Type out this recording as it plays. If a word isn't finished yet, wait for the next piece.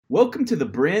Welcome to the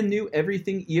brand new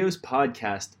Everything EOS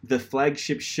podcast, the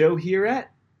flagship show here at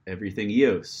Everything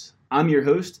EOS. I'm your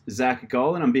host, Zach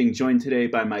Gall, and I'm being joined today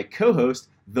by my co-host,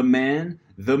 the man,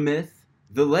 the myth,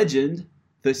 the legend,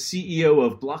 the CEO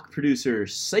of block producer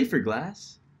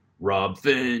Cypherglass, Rob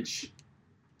Finch.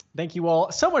 Thank you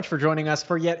all so much for joining us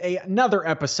for yet another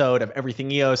episode of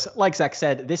Everything EOS. Like Zach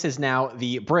said, this is now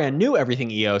the brand new Everything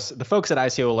EOS. The folks at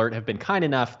ICO Alert have been kind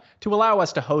enough to allow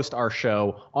us to host our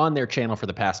show on their channel for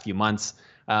the past few months.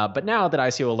 But now that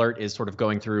ICO Alert is sort of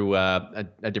going through a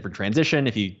different transition,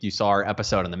 if you saw our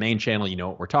episode on the main channel, you know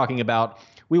what we're talking about.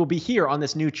 We will be here on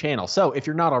this new channel. So if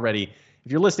you're not already,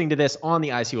 if you're listening to this on the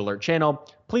ICO Alert channel,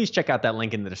 please check out that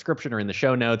link in the description or in the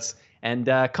show notes. And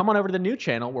come on over to the new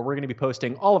channel where we're going to be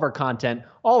posting all of our content,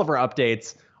 all of our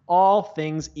updates, all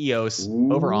things EOS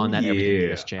over on that Everything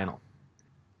EOS channel.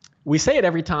 We say it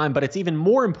every time, but it's even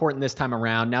more important this time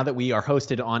around now that we are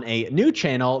hosted on a new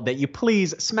channel that you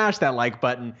please smash that like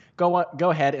button, go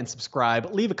ahead and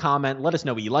subscribe, leave a comment, let us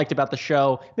know what you liked about the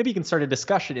show. Maybe you can start a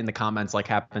discussion in the comments like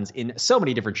happens in so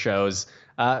many different shows.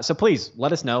 So please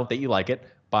let us know that you like it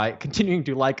by continuing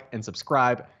to like and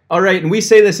subscribe. All right, and we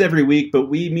say this every week, but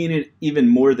we mean it even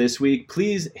more this week.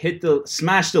 Please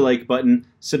smash the like button,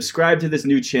 subscribe to this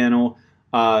new channel,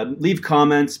 leave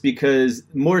comments, because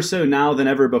more so now than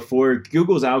ever before,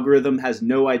 Google's algorithm has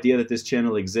no idea that this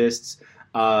channel exists.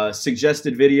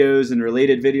 Suggested videos and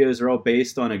related videos are all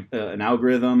based on an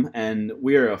algorithm, and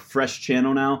we are a fresh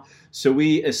channel now. So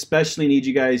we especially need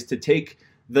you guys to take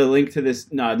the link to this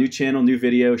new channel, new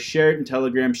video, share it in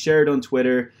Telegram, share it on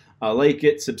Twitter. Like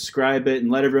it, subscribe it,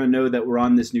 and let everyone know that we're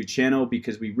on this new channel,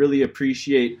 because we really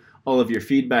appreciate all of your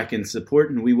feedback and support,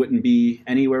 and we wouldn't be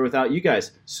anywhere without you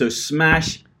guys. So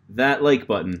smash that like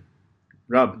button.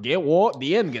 Rob. Get what?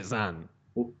 The end gets on.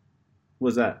 What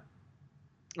was that?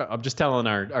 I'm just telling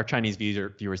our Chinese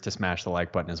viewers to smash the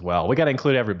like button as well. We got to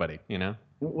include everybody, you know?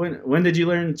 When did you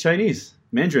learn Chinese?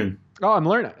 Mandarin? Oh, I'm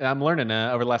learning.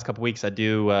 Over the last couple weeks. I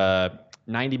do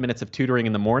 90 minutes of tutoring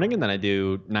in the morning, and then I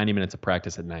do 90 minutes of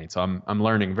practice at night. So I'm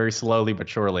learning very slowly but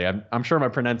surely. I'm sure my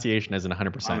pronunciation isn't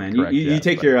 100% correct. You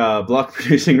take your block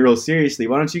producing real seriously.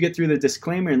 Why don't you get through the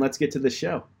disclaimer and let's get to the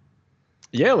show?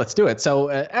 Yeah, let's do it. So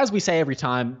as we say every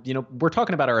time, we're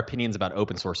talking about our opinions about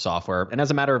open source software. And as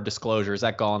a matter of disclosure,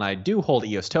 Zach Gall and I do hold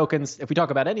EOS tokens. If we talk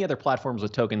about any other platforms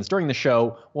with tokens during the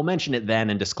show, we'll mention it then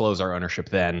and disclose our ownership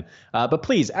then. But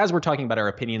please, as we're talking about our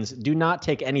opinions, do not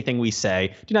take anything we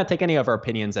say, do not take any of our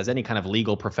opinions as any kind of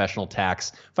legal, professional,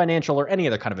 tax, financial, or any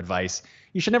other kind of advice.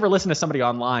 You should never listen to somebody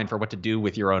online for what to do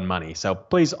with your own money. So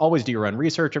please always do your own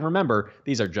research. And remember,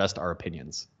 these are just our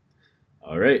opinions.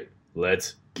 All right,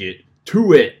 let's get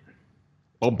to it.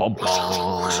 Bum, bum, bum.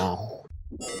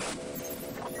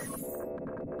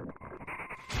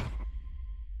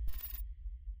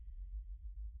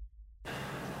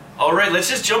 All right, let's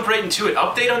just jump right into it.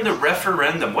 Update on the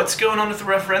referendum. What's going on with the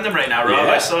referendum right now, Rob?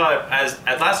 Yeah. I saw, as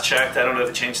at last checked, I don't know if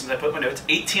it changed since I put my notes,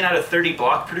 18 out of 30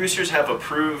 block producers have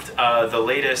approved the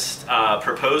latest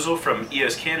proposal from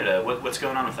EOS Canada. What's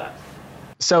going on with that?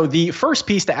 So the first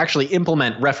piece to actually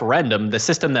implement referendum, the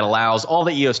system that allows all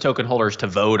the EOS token holders to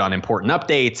vote on important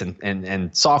updates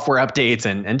and software updates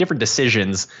and different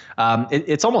decisions,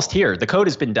 it's almost here. The code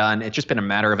has been done. It's just been a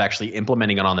matter of actually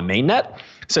implementing it on the mainnet.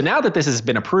 So now that this has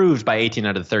been approved by 18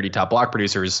 out of the 30 top block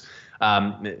producers,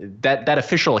 that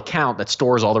official account that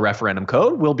stores all the referendum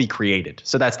code will be created.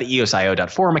 So that's the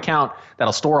eosio.forum account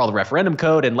that'll store all the referendum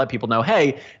code and let people know,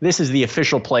 hey, this is the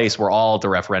official place where all the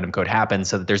referendum code happens,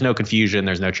 so that there's no confusion,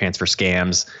 there's no chance for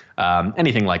scams,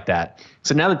 anything like that.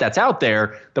 So now that that's out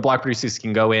there, the block producers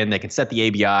can go in, they can set the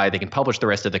ABI, they can publish the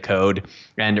rest of the code,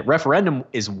 and referendum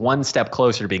is one step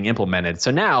closer to being implemented. So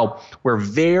now we're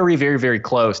very, very, very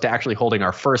close to actually holding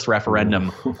our first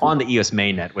referendum on the EOS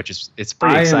mainnet, which is it's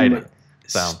pretty exciting.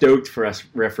 Stoked for us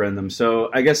referendum. So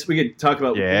I guess we could talk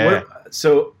about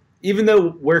so even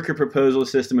though worker proposal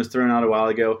system was thrown out a while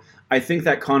ago, I think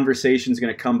that conversation is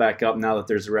going to come back up now that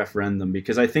there's a referendum,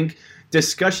 because I think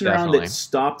discussion around it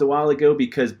stopped a while ago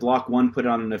because Block One put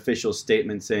on an official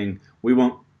statement saying we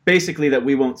won't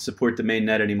support the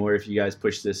mainnet anymore if you guys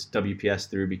push this WPS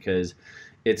through, because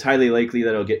it's highly likely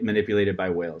that it'll get manipulated by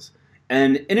whales.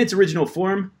 And in its original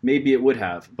form, maybe it would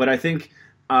have, but I think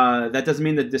that doesn't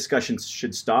mean that discussions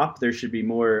should stop. There should be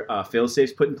more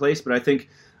fail-safes put in place, but I think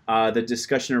the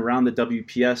discussion around the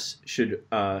WPS should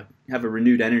have a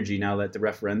renewed energy now that the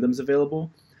referendum's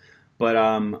available. But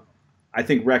I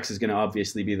think Rex is going to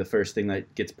obviously be the first thing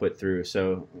that gets put through.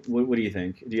 So what do you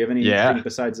think? Do you have anything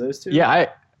besides those two? Yeah,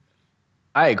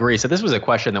 I agree. So this was a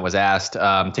question that was asked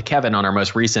to Kevin on our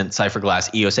most recent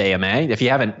Cypherglass EOS AMA. If you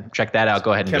haven't checked that out,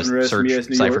 go ahead and Kevin just search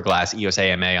Cypherglass EOS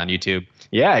AMA on YouTube.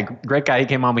 Yeah, great guy. He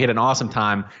came on. We had an awesome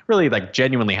time. Really,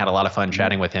 genuinely had a lot of fun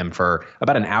chatting with him for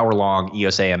about an hour-long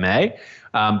EOS AMA.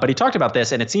 But he talked about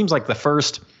this, and it seems like the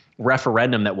first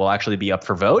referendum that will actually be up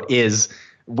for vote is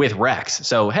with Rex.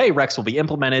 So, hey, Rex will be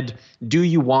implemented. Do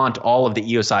you want all of the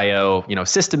EOS.io,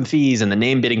 system fees and the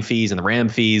name bidding fees and the RAM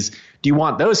fees? Do you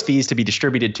want those fees to be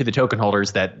distributed to the token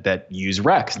holders that use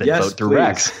Rex, that vote through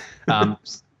please.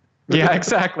 Rex? Yeah,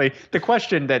 exactly. The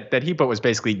question that he put was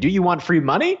basically, do you want free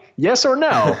money? Yes or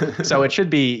no? So it should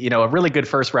be, a really good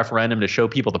first referendum to show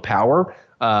people the power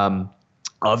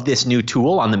of this new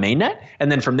tool on the mainnet.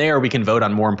 And then from there, we can vote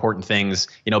on more important things,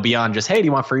 beyond just, hey, do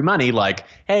you want free money? Like,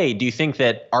 hey, do you think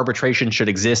that arbitration should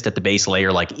exist at the base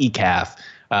layer like eCAF?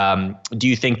 Do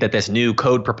you think that this new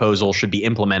code proposal should be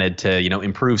implemented to,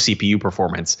 improve CPU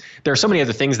performance? There are so many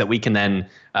other things that we can then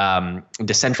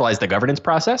decentralize the governance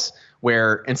process,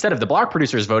 where instead of the block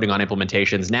producers voting on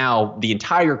implementations, now the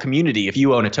entire community, if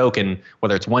you own a token,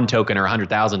 whether it's 1 token or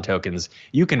 100,000 tokens,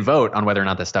 you can vote on whether or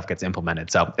not this stuff gets implemented.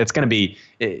 So it's going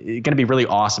to be really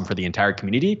awesome for the entire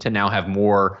community to now have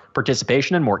more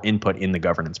participation and more input in the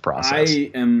governance process.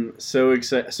 I am so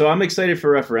excited. So I'm excited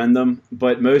for referendum,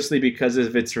 but mostly because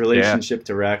of its relationship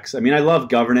to Rex. I mean, I love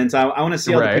governance. I want to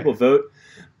see how the people vote.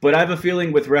 But I have a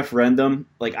feeling with referendum,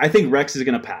 I think Rex is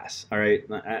going to pass. All right.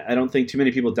 I don't think too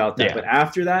many people doubt that. Yeah. But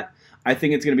after that, I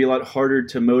think it's going to be a lot harder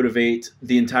to motivate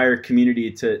the entire community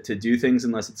to do things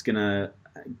unless it's going to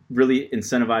really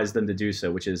incentivize them to do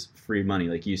so, which is free money,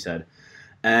 like you said.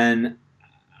 And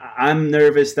I'm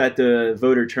nervous that the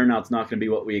voter turnout's not going to be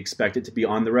what we expect it to be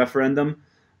on the referendum.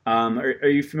 Are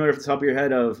you familiar off the top of your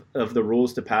head of the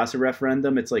rules to pass a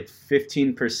referendum? It's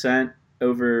 15%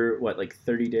 over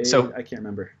 30 days? So, I can't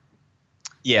remember.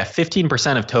 Yeah,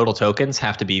 15% of total tokens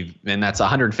have to be, and that's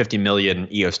 150 million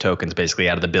EOS tokens basically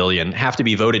out of the billion, have to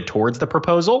be voted towards the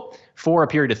proposal for a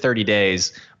period of 30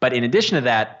 days. But in addition to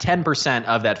that, 10%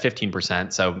 of that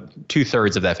 15%, so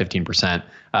 2/3 of that 15%,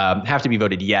 have to be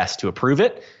voted yes to approve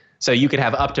it. So you could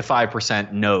have up to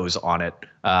 5% no's on it.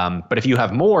 But if you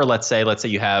have more, let's say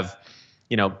you have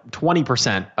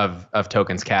 20% of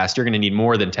tokens cast, you're going to need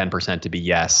more than 10% to be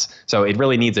yes. So it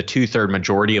really needs a 2/3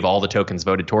 majority of all the tokens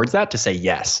voted towards that to say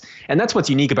yes. And that's what's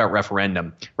unique about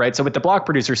referendum, right? So with the block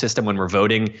producer system, when we're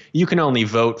voting, you can only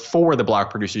vote for the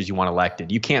block producers you want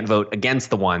elected. You can't vote against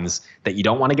the ones that you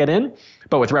don't want to get in.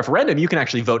 But with referendum, you can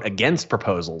actually vote against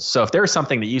proposals. So if there's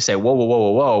something that you say,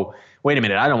 whoa, wait a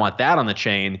minute, I don't want that on the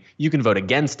chain, you can vote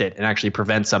against it and actually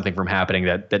prevent something from happening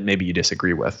that maybe you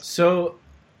disagree with. So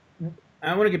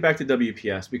I want to get back to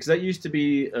WPS because that used to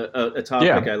be a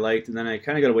topic I liked, and then I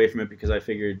kind of got away from it because I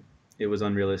figured it was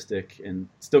unrealistic and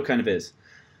still kind of is.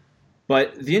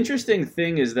 But the interesting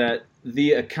thing is that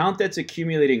the account that's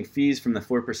accumulating fees from the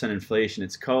 4% inflation,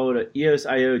 it's called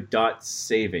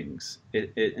EOSIO.savings.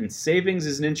 And savings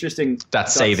is an interesting...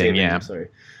 saving, yeah. I'm sorry.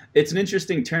 It's an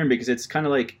interesting term because it's kind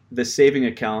of like the savings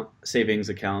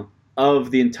account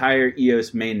of the entire EOS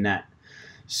mainnet.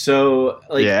 So,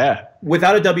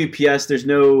 without a WPS, there's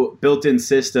no built-in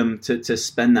system to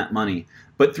spend that money.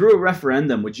 But through a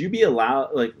referendum, would you be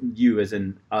allowed, you as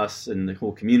in us and the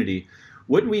whole community,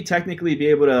 wouldn't we technically be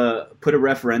able to put a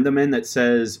referendum in that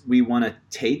says we want to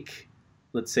take,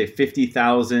 let's say,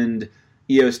 50,000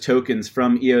 EOS tokens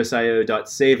from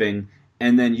EOSIO.saving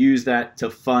and then use that to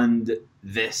fund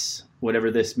this, whatever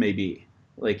this may be?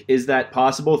 Is that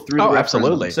possible through the referendum?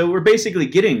 Absolutely. So we're basically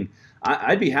getting...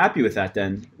 I'd be happy with that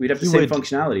then. We'd have the same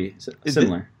functionality,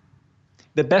 similar.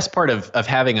 The best part of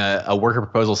having a worker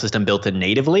proposal system built in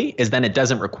natively is then it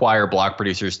doesn't require block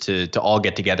producers to all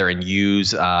get together and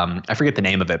use, I forget the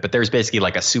name of it, but there's basically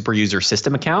a super user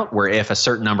system account where if a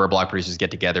certain number of block producers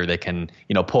get together, they can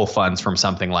pull funds from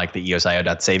something like the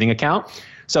EOSIO.saving account.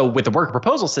 So with the worker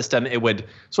proposal system, it would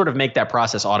sort of make that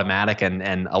process automatic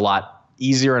and a lot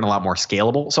easier and a lot more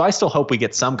scalable. So I still hope we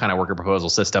get some kind of worker proposal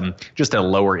system just at a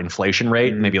lower inflation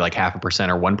rate, maybe 0.5%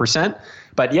 or 1%.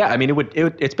 But yeah, I mean,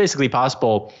 it's basically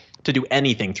possible to do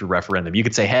anything through referendum. You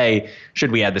could say, hey,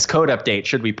 should we add this code update?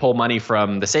 Should we pull money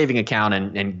from the saving account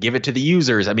and give it to the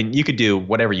users? I mean, you could do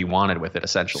whatever you wanted with it,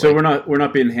 essentially. So we're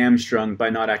not being hamstrung by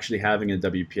not actually having a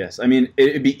WPS. I mean,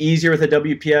 it'd be easier with a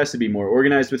WPS. It'd be more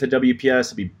organized with a WPS.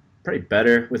 It'd be probably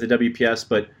better with a WPS,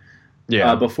 but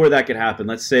before that could happen,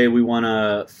 let's say we want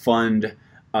to fund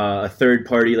a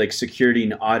third-party security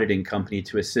and auditing company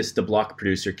to assist the block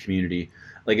producer community.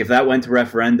 If that went to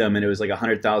referendum and it was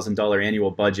 $100,000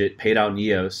 annual budget paid out in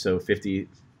EOS, so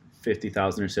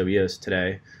 50,000 or so EOS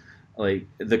today,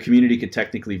 the community could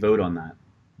technically vote on that.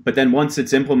 But then once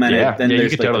it's implemented, then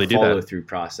there's like totally the follow-through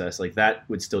process. Like that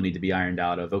would still need to be ironed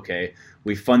out of, okay,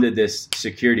 we funded this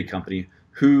security company.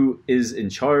 Who is in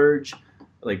charge?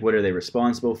 Like, what are they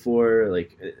responsible for?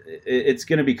 Like, it's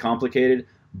going to be complicated,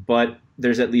 but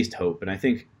there's at least hope. And I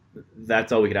think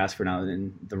that's all we could ask for now.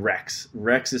 And the Rex.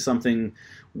 Rex is something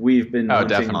we've been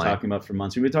talking about for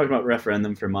months. We've been talking about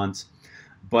referendum for months.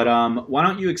 But why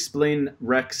don't you explain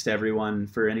Rex to everyone,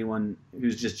 for anyone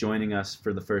who's just joining us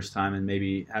for the first time and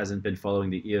maybe hasn't been following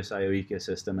the EOS.io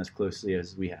ecosystem as closely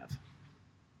as we have?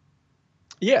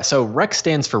 Yeah, so REX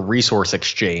stands for Resource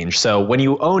Exchange. So when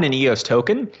you own an EOS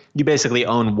token, you basically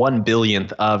own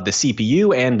 1/1,000,000th of the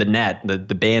CPU and the net, the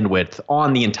bandwidth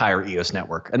on the entire EOS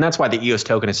network. And that's why the EOS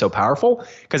token is so powerful,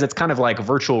 because it's kind of like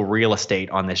virtual real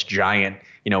estate on this giant,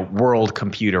 world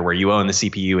computer where you own the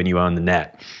CPU and you own the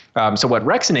net. So what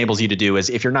REX enables you to do is,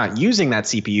 if you're not using that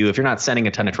CPU, if you're not sending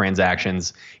a ton of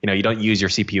transactions, you don't use your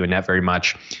CPU and net very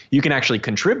much, you can actually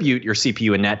contribute your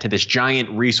CPU and net to this giant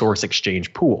resource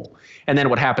exchange pool. And then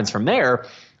what happens from there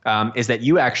is that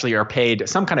you actually are paid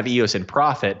some kind of EOS in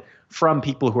profit from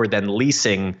people who are then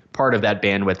leasing part of that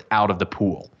bandwidth out of the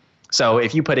pool. So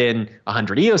if you put in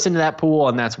 100 EOS into that pool,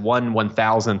 and that's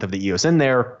 1/1,000th of the EOS in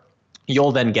there,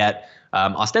 you'll then get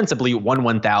ostensibly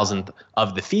 1/1,000th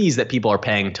of the fees that people are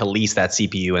paying to lease that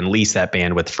CPU and lease that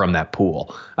bandwidth from that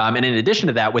pool. And in addition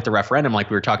to that, with the referendum, like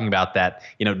we were talking about, that,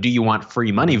 do you want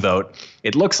free money vote?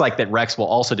 It looks like that REX will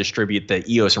also distribute the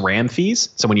EOS RAM fees.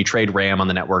 So when you trade RAM on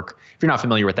the network, if you're not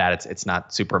familiar with that, it's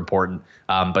not super important.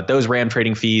 But those RAM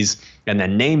trading fees and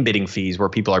then name bidding fees, where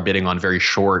people are bidding on very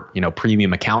short,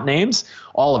 premium account names,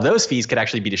 all of those fees could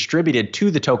actually be distributed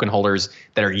to the token holders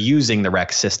that are using the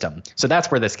REX system. So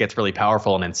that's where this gets really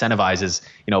powerful and incentivizes,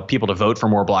 people to vote for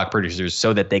more block producers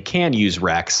so that they can use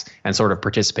REX and sort of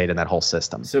participate in that whole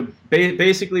system. So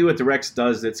basically what the REX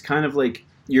does, it's kind of like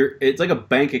it's like a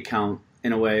bank account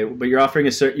in a way, but you're offering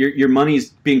your money's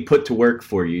being put to work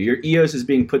for you. Your EOS is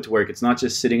being put to work. It's not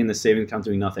just sitting in the savings account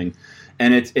doing nothing.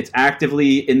 And it's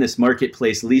actively in this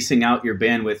marketplace leasing out your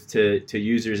bandwidth to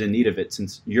users in need of it,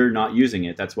 since you're not using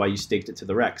it. That's why you staked it to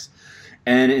the REX.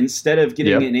 And instead of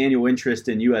getting an annual interest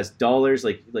in US dollars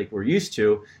like we're used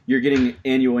to, you're getting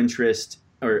annual interest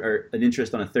or an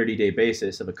interest on a 30-day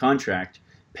basis of a contract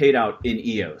paid out in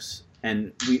EOS.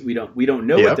 And we don't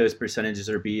know what those percentages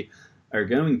are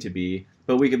going to be,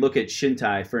 but we could look at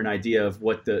Shintai for an idea of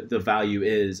what the value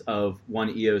is of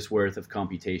 1 EOS worth of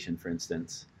computation, for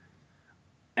instance.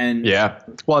 And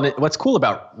well, what's cool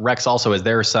about REX also is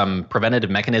there are some preventative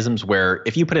mechanisms where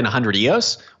if you put in 100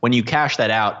 EOS, when you cash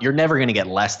that out, you're never going to get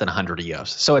less than 100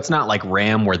 EOS. So it's not like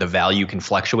RAM where the value can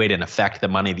fluctuate and affect the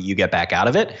money that you get back out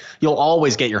of it. You'll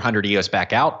always get your 100 EOS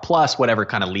back out, plus whatever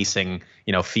kind of leasing,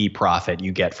 fee profit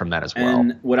you get from that as well.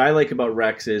 And what I like about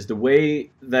REX is the way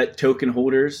that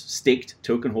staked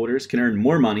token holders can earn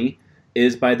more money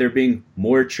is by there being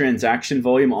more transaction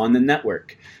volume on the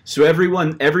network. So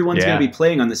everyone's going to be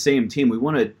playing on the same team. We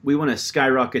want to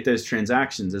skyrocket those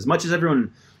transactions. As much as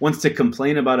everyone wants to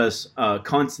complain about us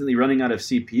constantly running out of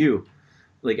CPU,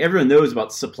 like everyone knows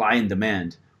about supply and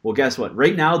demand. Well, guess what?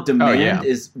 Right now, demand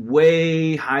is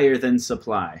way higher than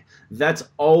supply. That's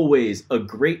always a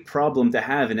great problem to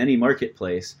have in any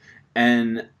marketplace.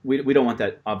 And we don't want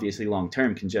that, obviously,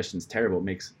 long-term. Congestion's terrible. It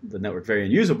makes the network very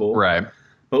unusable. Right.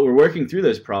 But we're working through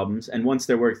those problems, and once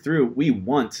they're worked through, we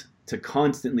want to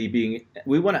constantly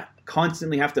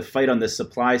have to fight on the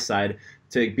supply side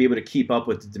to be able to keep up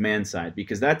with the demand side,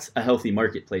 because that's a healthy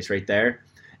marketplace right there,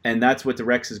 and that's what the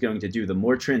REX is going to do. The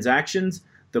more transactions,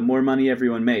 the more money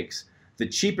everyone makes. The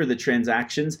cheaper the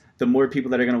transactions, the more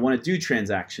people that are going to want to do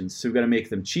transactions. So we've got to make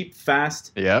them cheap,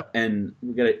 fast, and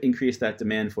we've got to increase that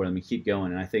demand for them and keep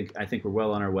going. And I think we're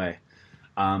well on our way.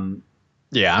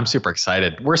 Yeah, I'm super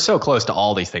excited. We're so close to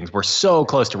all these things. We're so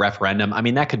close to referendum. I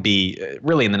mean, that could be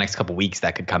really in the next couple of weeks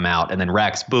that could come out. And then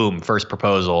REX, boom, first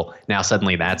proposal. Now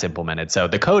suddenly that's implemented. So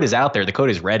the code is out there. The code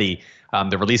is ready.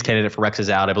 The release candidate for REX is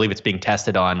out. I believe it's being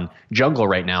tested on Jungle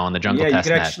right now on the Jungle testnet. You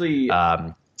could actually,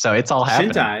 so it's all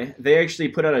happening. Shintai, they actually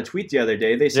put out a tweet the other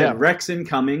day. They said REX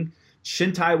incoming.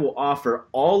 Shintai will offer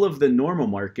all of the normal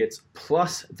markets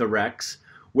plus the REX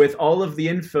with all of the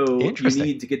info you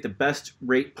need to get the best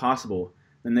rate possible.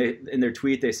 And in their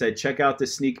tweet, they said, check out the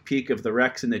sneak peek of the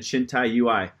REX and the Shintai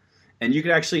UI. And you could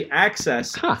actually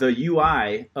access the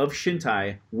UI of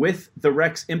Shintai with the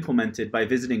REX implemented by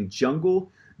visiting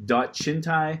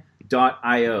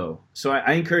jungle.shintai.io. So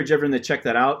I encourage everyone to check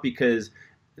that out, because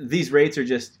these rates are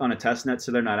just on a test net,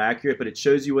 so they're not accurate, but it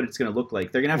shows you what it's going to look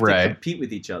like. They're going to have to compete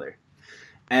with each other.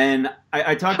 And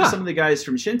I talked to some of the guys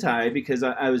from Shintai, because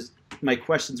my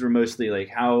questions were mostly like,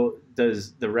 how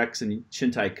does the REX and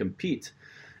Shintai compete?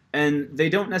 and they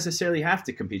don't necessarily have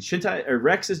to compete. Shintai or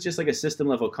Rex is just like a system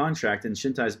level contract, and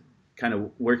Shintai's kind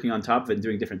of working on top of it and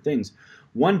doing different things.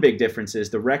 One big difference is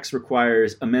the Rex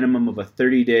requires a minimum of a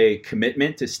 30-day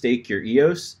commitment to stake your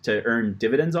EOS to earn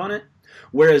dividends on it,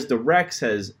 whereas the Rex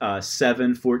has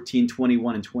 7, 14,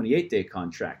 21, and 28-day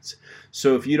contracts.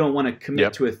 So if you don't want to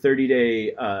commit to a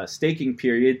 30-day staking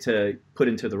period to put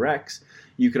into the Rex,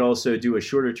 you could also do a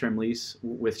shorter-term lease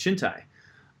with Shintai.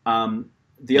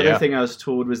 The other thing I was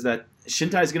told was that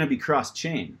Shintai is going to be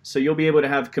cross-chain. So you'll be able to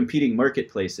have competing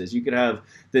marketplaces. You could have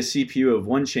the CPU of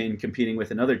one chain competing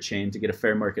with another chain to get a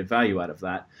fair market value out of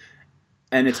that.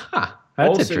 And it's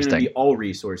also going to be all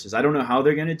resources. I don't know how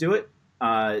they're going to do it.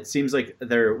 It seems like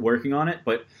they're working on it,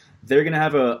 but they're going to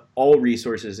have all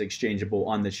resources exchangeable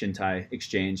on the Shintai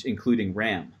exchange, including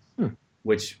RAM.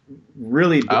 Which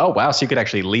really... Oh, wow. So you could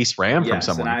actually lease RAM from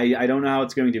someone. And I don't know how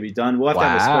it's going to be done. We'll have to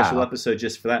have a special episode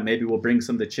just for that. Maybe we'll bring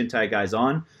some of the Shintai guys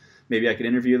on. Maybe I could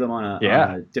interview them on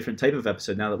a different type of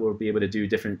episode now that we'll be able to do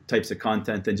different types of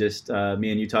content than just me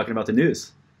and you talking about the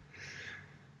news.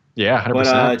 Yeah, 100%.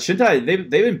 But Shintai, they've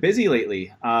been busy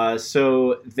lately.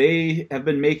 So they have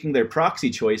been making their proxy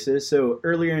choices. So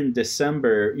earlier in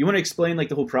December, you want to explain like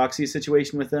the whole proxy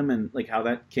situation with them and like how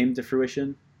that came to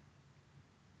fruition?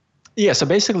 Yeah, so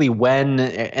basically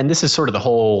and this is sort of the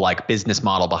whole like business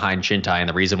model behind Shintai and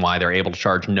the reason why they're able to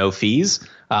charge no fees.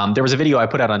 There was a video I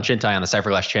put out on Shintai on the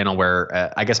Cypherglass channel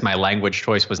where I guess my language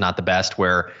choice was not the best,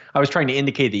 where I was trying to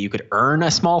indicate that you could earn a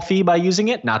small fee by using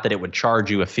it, not that it would charge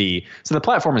you a fee. So the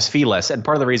platform is feeless, and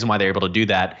part of the reason why they're able to do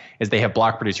that is they have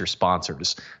block producer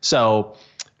sponsors. So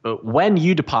when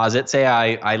you deposit, say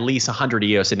I lease 100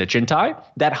 EOS into Shintai,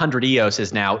 that 100 EOS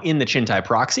is now in the Shintai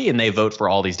proxy, and they vote for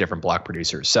all these different block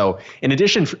producers. So in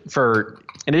addition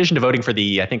to voting for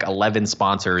the, I think, 11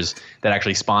 sponsors that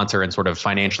actually sponsor and sort of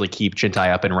financially keep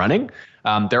Shintai up and running,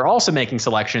 they're also making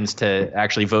selections to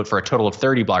actually vote for a total of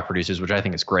 30 block producers, which I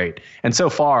think is great. And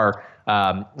so far,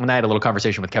 and I had a little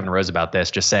conversation with Kevin Rose about this,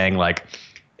 just saying like,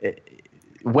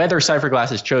 whether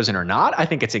Cypherglass is chosen or not, I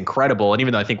think it's incredible. And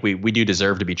even though I think we do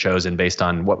deserve to be chosen based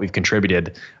on what we've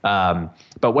contributed,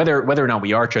 but whether or not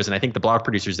we are chosen, I think the block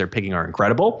producers they're picking are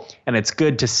incredible. And it's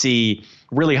good to see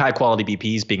really high quality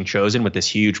BPs being chosen with this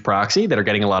huge proxy that are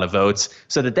getting a lot of votes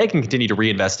so that they can continue to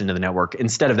reinvest into the network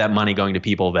instead of that money going to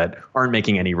people that aren't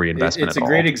making any reinvestment at all. It's a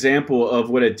great example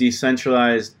of what a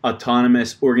decentralized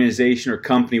autonomous organization or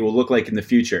company will look like in the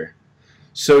future.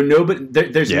 So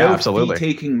there's no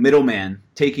fee-taking middleman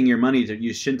taking your money to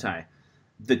use Shintai.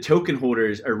 The token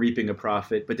holders are reaping a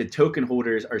profit, but the token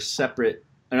holders are separate.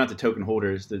 Not the token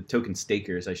holders, the token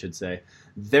stakers, I should say.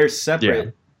 They're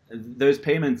separate. Yeah. Those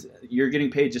payments, you're getting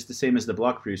paid just the same as the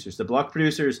block producers. The block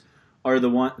producers are the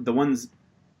ones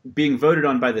being voted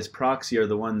on by this proxy are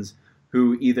the ones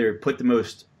who either put the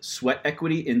most sweat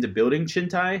equity into building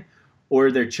Shintai,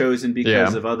 or they're chosen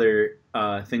because of other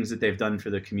things that they've done for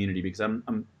the community. Because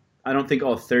I don't think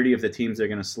all 30 of the teams they're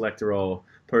going to select are all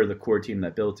part of the core team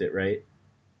that built it, right?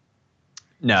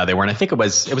 No, they weren't. I think it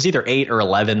was either 8 or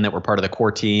 11 that were part of the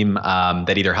core team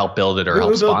that either helped build it or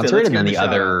helped sponsor it, and then the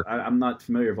other. I'm not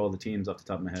familiar with all the teams off the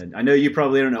top of my head. I know you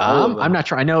probably don't know all of them. I'm not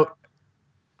sure. I know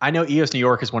EOS New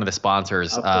York is one of the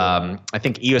sponsors. I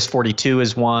think EOS 42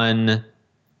 is one.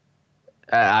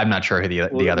 I'm not sure who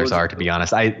the others are, to be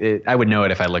honest. I would know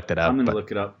it if I looked it up. I'm going to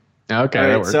look it up. Okay.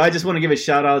 All right, so I just want to give a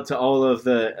shout out to all of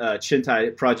the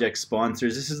Shintai project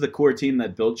sponsors. This is the core team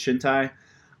that built Shintai.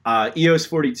 EOS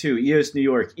 42, EOS New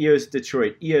York, EOS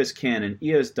Detroit, EOS Canon,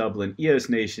 EOS Dublin, EOS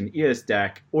Nation, EOS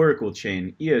DAC, Oracle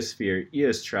Chain, EOS Sphere,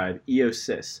 EOS Tribe, EOS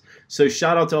Sys. So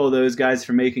shout out to all those guys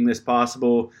for making this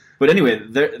possible. But anyway,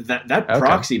 that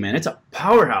proxy, man, it's a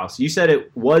powerhouse. You said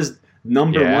it was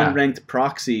number one ranked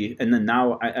proxy, and then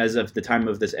now, as of the time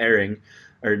of this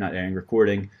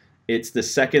recording, it's the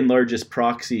second largest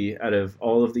proxy out of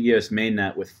all of the EOS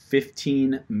mainnet, with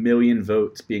 15 million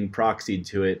votes being proxied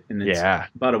to it, and it's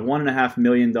about a $1.5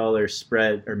 million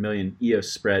spread, or million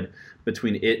EOS spread,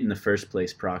 between it and the first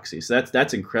place proxy. So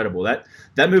that's incredible.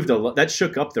 That moved a lot. That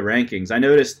shook up the rankings. I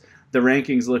noticed the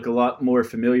rankings look a lot more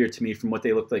familiar to me from what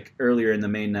they looked like earlier in the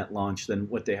mainnet launch than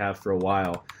what they have for a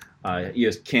while.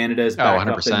 EOS Canada is back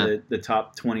up in the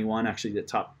top 21, actually the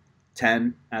top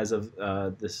 10 as of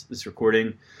this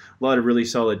recording. A lot of really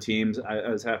solid teams. I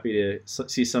was happy to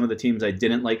see some of the teams I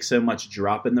didn't like so much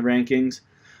drop in the rankings.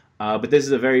 But this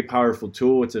is a very powerful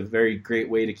tool. It's a very great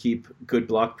way to keep good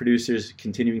block producers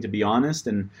continuing to be honest,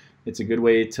 and it's a good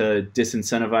way to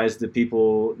disincentivize the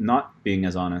people not being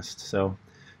as honest. So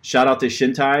shout out to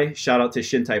Shintai. Shout out to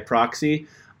Shintai Proxy.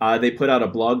 They put out a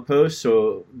blog post,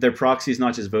 so their proxy is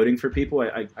not just voting for people.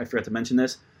 I forgot to mention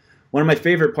this. one of my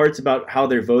favorite parts about how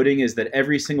they're voting is that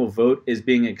every single vote is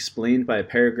being explained by a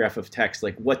paragraph of text.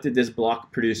 Like, what did this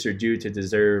block producer do to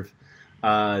deserve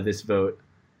this vote?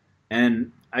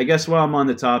 And I guess while I'm on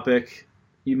the topic,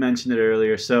 you mentioned it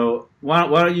earlier. So why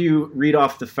don't you read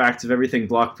off the facts of everything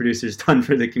block producers done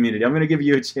for the community? I'm going to give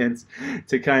you a chance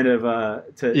to kind of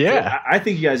I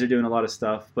think you guys are doing a lot of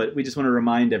stuff, but we just want to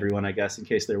remind everyone, I guess, in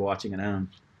case they're watching at home.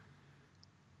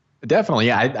 Definitely,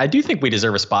 yeah. I do think we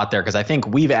deserve a spot there because I think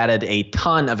we've added a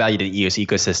ton of value to the EOS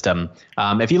ecosystem.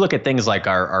 If you look at things like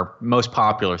our most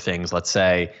popular things, let's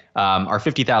say our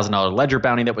 $50,000 Ledger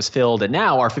bounty that was filled, and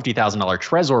now our $50,000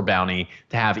 Trezor bounty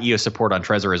to have EOS support on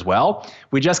Trezor as well.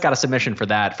 We just got a submission for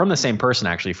that from the same person,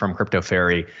 actually, from Crypto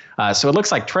Fairy. So it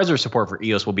looks like Trezor support for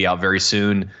EOS will be out very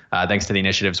soon, thanks to the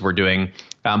initiatives we're doing.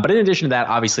 But in addition to that,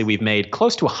 obviously, we've made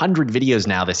close to 100 videos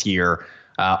now this year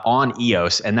on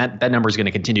EOS, and that number is going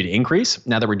to continue to increase.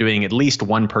 Now that we're doing at least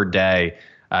one per day,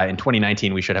 in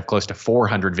 2019, we should have close to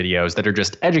 400 videos that are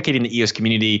just educating the EOS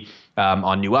community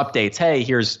on new updates. Hey,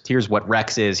 here's what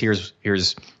Rex is. Here's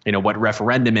what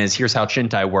referendum is. Here's how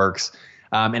Chintai works.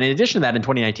 And in addition to that, in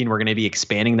 2019, we're going to be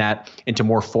expanding that into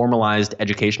more formalized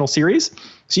educational series.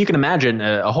 So you can imagine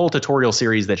a whole tutorial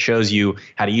series that shows you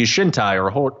how to use Chintai, or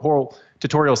a whole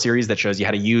tutorial series that shows you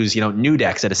how to use,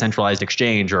 Nudex at a centralized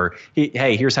exchange, or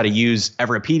hey, here's how to use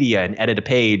Everipedia and edit a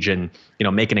page and,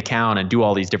 make an account and do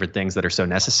all these different things that are so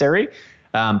necessary.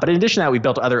 But in addition to that, we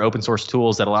built other open source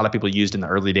tools that a lot of people used in the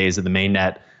early days of the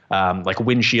mainnet, like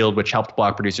Windshield, which helped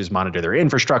block producers monitor their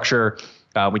infrastructure.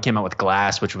 We came out with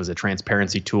Glass, which was a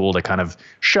transparency tool to kind of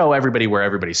show everybody where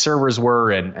everybody's servers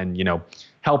were and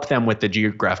help them with the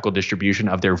geographical distribution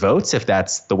of their votes if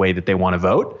that's the way that they want to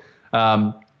vote.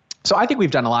 So I think we've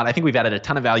done a lot. I think we've added a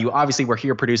ton of value. Obviously, we're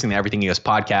here producing the Everything EOS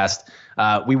podcast.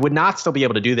 We would not still be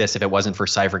able to do this if it wasn't for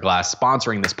Cypherglass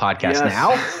sponsoring this podcast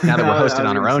now that we're hosted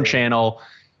on our own channel.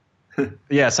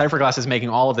 Yeah, Cypherglass is making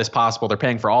all of this possible. They're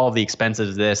paying for all of the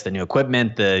expenses of this, the new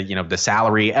equipment, the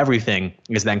salary, everything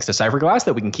is thanks to Cypherglass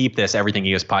that we can keep this Everything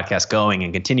EOS podcast going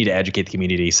and continue to educate the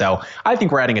community. So I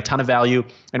think we're adding a ton of value,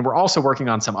 and we're also working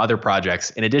on some other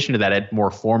projects. In addition to that more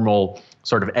formal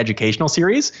sort of educational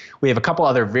series, we have a couple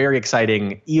other very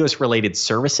exciting EOS-related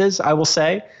services, I will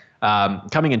say,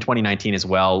 coming in 2019 as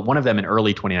well. One of them in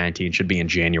early 2019 should be in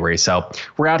January. So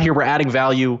we're out here, we're adding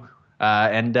value.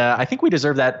 And I think we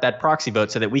deserve that proxy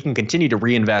vote so that we can continue to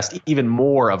reinvest even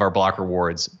more of our block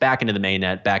rewards back into the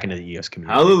mainnet, back into the EOS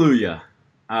community. Hallelujah.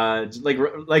 Like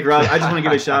Rob, I just want to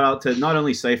give a shout out to not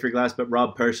only Cypherglass, but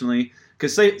Rob personally,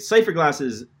 because Cypherglass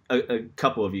is a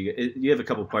couple of you. You have a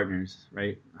couple partners,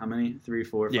 right? How many? 3,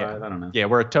 4, 5? I don't know. Yeah,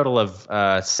 we're a total of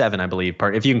 7, I believe.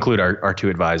 If you include our 2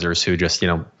 advisors who just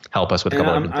help us with a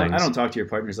couple of different things. I don't talk to your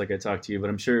partners like I talk to you, but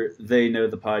I'm sure they know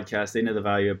the podcast, they know the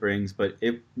value it brings. But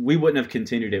we wouldn't have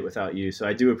continued it without you. So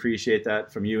I do appreciate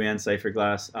that from you and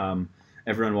Cypherglass.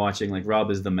 Everyone watching, like,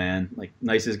 Rob is the man, like,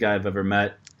 nicest guy I've ever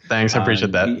met. Thanks, I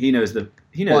appreciate that. He knows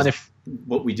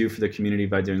what we do for the community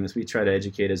by doing this. We try to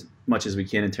educate as much as we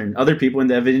can and turn other people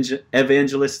into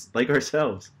evangelists like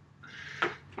ourselves.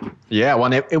 Yeah,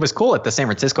 well, it was cool at the San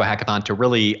Francisco Hackathon to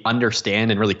really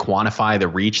understand and really quantify the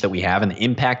reach that we have and the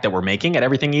impact that we're making at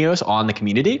Everything EOS on the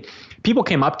community. People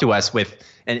came up to us with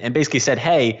and basically said,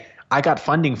 hey, I got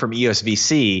funding from EOS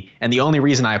VC, and the only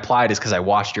reason I applied is because I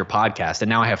watched your podcast, and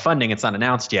now I have funding. It's not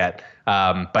announced yet,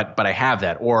 but I have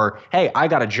that. Or, hey, I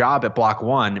got a job at Block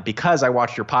One because I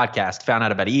watched your podcast, found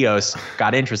out about EOS,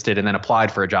 got interested, and then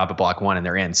applied for a job at Block One, and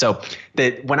they're in. So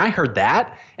when I heard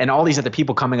that, and all these other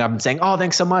people coming up and saying, oh,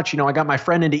 thanks so much, I got my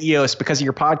friend into EOS because of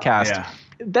your podcast,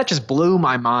 that just blew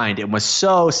my mind. It was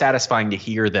so satisfying to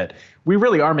hear that we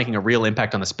really are making a real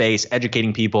impact on the space,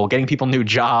 educating people, getting people new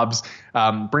jobs,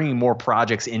 bringing more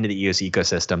projects into the EOS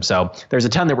ecosystem. So there's a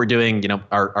ton that we're doing.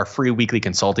 Our free weekly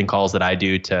consulting calls that I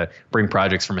do to bring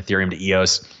projects from Ethereum to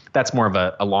EOS. That's more of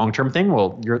a long-term thing.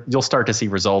 You'll start to see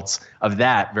results of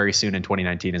that very soon in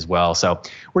 2019 as well. So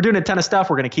we're doing a ton of stuff.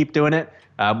 We're going to keep doing it.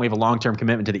 We have a long-term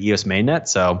commitment to the EOS mainnet.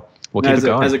 So we'll keep it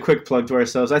going. As a quick plug to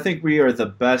ourselves, I think we are the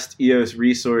best EOS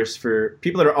resource for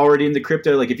people that are already into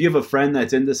crypto. Like, if you have a friend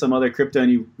that's into some other crypto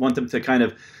and you want them to kind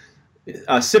of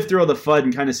sift through all the FUD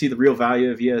and kind of see the real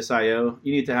value of EOS.io,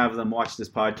 you need to have them watch this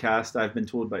podcast. I've been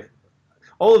told by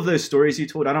all of those stories you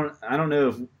told. I don't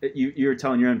know if you're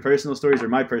telling your own personal stories or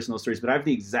my personal stories, but I have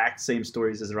the exact same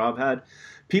stories as Rob had.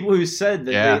 People who said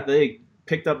that they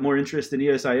picked up more interest in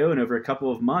EOS.io, and over a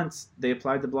couple of months they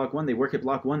applied to Block One. They work at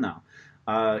Block One now.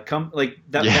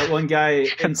 That one guy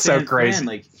in San Fran,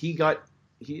 like he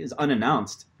is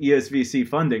unannounced EOS VC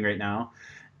funding right now,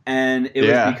 and it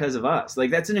was because of us. Like,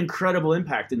 that's an incredible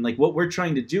impact, and like what we're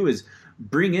trying to do is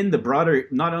bring in the broader,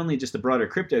 not only just the broader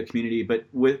crypto community, but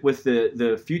with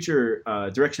the future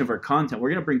direction of our content, we're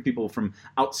going to bring people from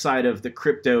outside of the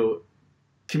crypto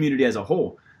community as a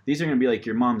whole. These are going to be like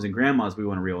your moms and grandmas we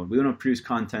want to reel in. We want to produce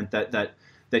content that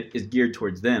is geared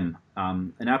towards them.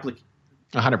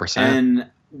 100%. And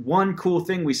one cool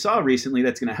thing we saw recently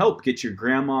that's going to help get your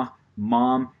grandma,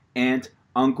 mom, aunt,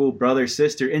 uncle, brother,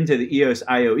 sister into the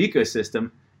EOS.io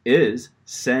ecosystem is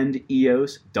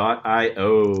sendeos.io.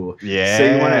 Yeah. So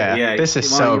you want to, this is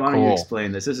so cool. Why don't you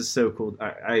explain this? This is so cool.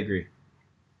 I agree.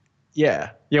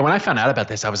 Yeah. When I found out about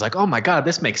this, I was like, oh my God,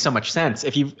 this makes so much sense.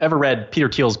 If you've ever read Peter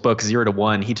Thiel's book, 0 to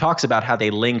 1, he talks about how they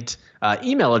linked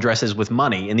email addresses with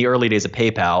money in the early days of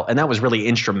PayPal. And that was really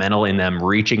instrumental in them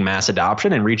reaching mass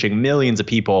adoption and reaching millions of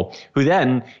people who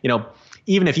then,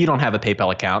 even if you don't have a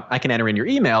PayPal account, I can enter in your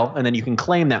email and then you can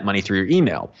claim that money through your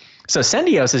email. So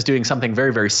Sendios is doing something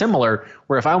very, very similar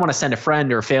where if I want to send a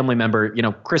friend or a family member,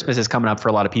 Christmas is coming up for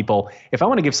a lot of people. If I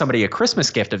want to give somebody a Christmas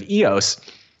gift of EOS,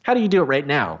 how do you do it right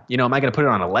now? Am I going to put it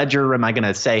on a ledger? Am I going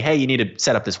to say, hey, you need to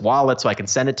set up this wallet so I can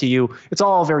send it to you? It's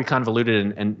all very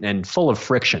convoluted and full of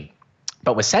friction.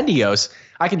 But with Sendios,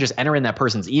 I can just enter in that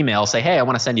person's email, say, hey, I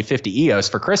want to send you 50 EOS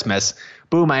for Christmas.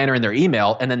 Boom, I enter in their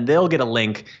email, and then they'll get a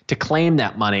link to claim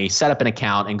that money, set up an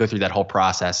account, and go through that whole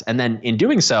process. And then in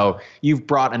doing so, you've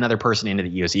brought another person into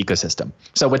the EOS ecosystem.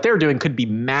 So what they're doing could be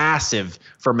massive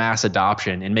for mass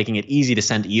adoption and making it easy to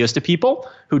send EOS to people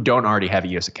who don't already have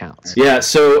EOS accounts. Yeah,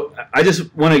 so I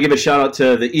just want to give a shout out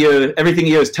to the Everything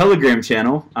EOS Telegram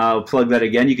channel. I'll plug that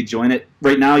again. You could join it.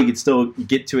 Right now, you can still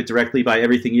get to it directly by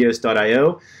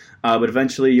everythingeos.io. But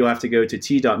eventually you'll have to go to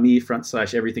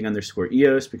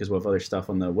t.me/everything_EOS because we'll have other stuff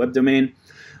on the web domain.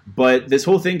 But this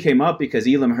whole thing came up because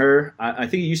Elam Her, I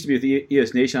think he used to be with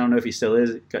EOS Nation. I don't know if he still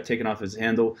is. Got taken off his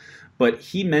handle. But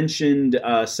he mentioned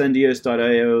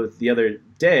sendeos.io the other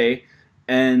day.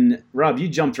 And Rob, you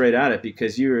jumped right at it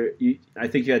because I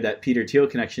think you had that Peter Thiel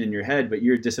connection in your head, but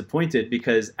you were disappointed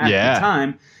because at the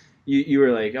time you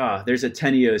were like, there's a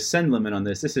 10 EOS send limit on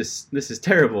this. This is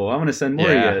terrible. I want to send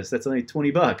more EOS. That's only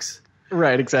 $20.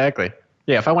 Right, exactly.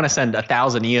 Yeah, if I want to send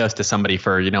 1,000 EOS to somebody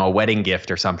for a wedding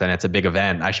gift or something, it's a big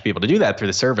event. I should be able to do that through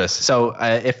the service. So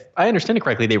if I understand it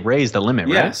correctly, they raised the limit,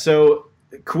 right? Yeah. So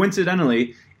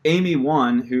coincidentally, Amy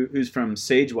Wan, who's from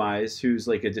SageWise, who's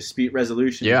like a dispute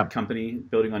resolution company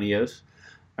building on EOS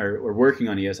or working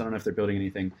on EOS. I don't know if they're building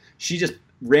anything. She just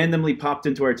randomly popped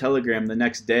into our Telegram the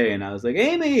next day, and I was like,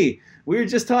 Amy, we were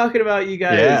just talking about you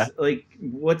guys. Yeah. Like,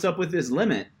 what's up with this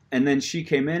limit? And then she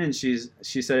came in and she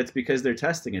said it's because they're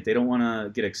testing it. They don't want to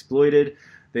get exploited.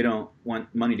 They don't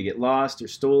want money to get lost or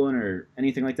stolen or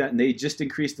anything like that. And they just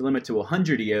increased the limit to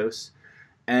 100 EOS.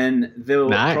 And they'll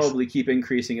probably keep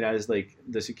increasing it as like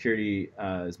the security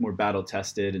is more battle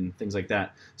tested and things like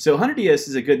that. So 100 EOS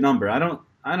is a good number. I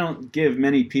don't give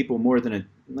many people more than a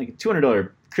 $200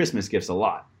 Christmas gift's a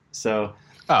lot. So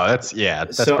that's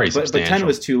pretty substantial. But 10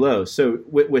 was too low. So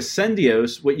with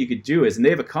Sendios, what you could do is, and they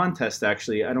have a contest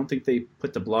actually. I don't think they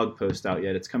put the blog post out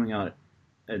yet. It's coming out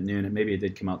at noon, and maybe it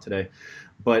did come out today.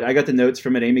 But I got the notes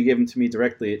from it. Amy gave them to me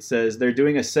directly. It says they're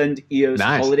doing a Send EOS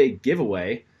holiday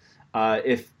giveaway.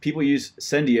 If people use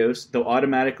Sendios, they'll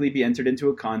automatically be entered into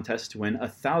a contest to win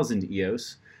 1,000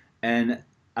 EOS and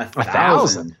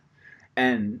 1,000.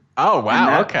 And oh wow, and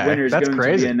that okay, winner is that's going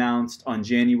crazy. to be announced on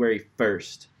January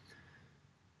 1st.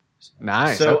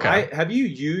 Nice. So okay. Have you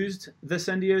used the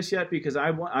Sendios yet? Because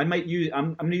I'm going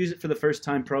to use it for the first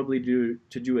time probably to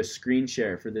do a screen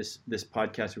share for this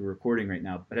podcast we're recording right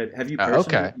now. But have you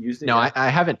personally used it? No, yet? I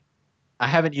haven't. I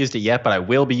haven't used it yet, but I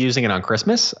will be using it on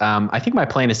Christmas. I think my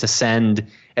plan is to send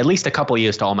at least a couple of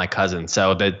EOS to all my cousins.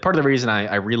 So the part of the reason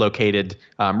I relocated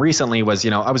recently was,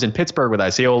 I was in Pittsburgh with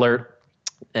ICO Alert.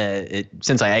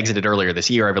 Since I exited earlier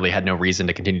this year, I really had no reason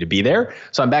to continue to be there.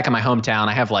 So I'm back in my hometown.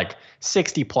 I have like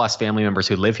 60 plus family members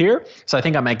who live here. So I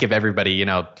think I might give everybody,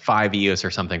 5 EOS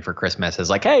or something for Christmas as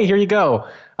like, hey, here you go.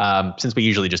 Since we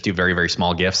usually just do very, very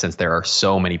small gifts since there are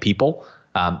so many people.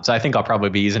 So I think I'll probably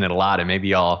be using it a lot, and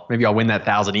maybe I'll win that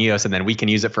 1,000 EOS, and then we can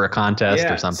use it for a contest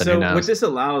or something. So who knows? What this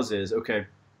allows is,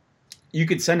 you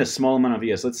could send a small amount of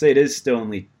EOS. Let's say it is still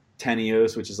only 10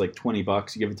 EOS, which is like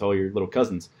 $20. You give it to all your little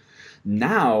cousins.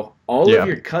 Now all of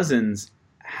your cousins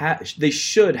they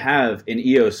should have an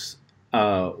EOS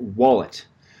wallet,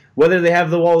 whether they have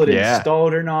the wallet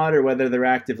installed or not, or whether they're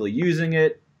actively using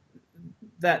it.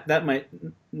 That might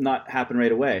not happen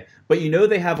right away, but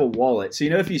they have a wallet. So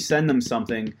if you send them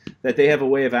something, that they have a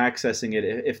way of accessing it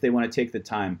if they want to take the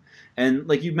time. And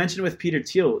like you mentioned with Peter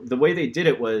Thiel, the way they did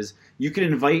it was you could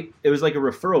invite. It was like a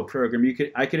referral program.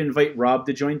 I could invite Rob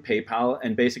to join PayPal,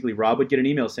 and basically Rob would get an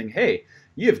email saying, "Hey,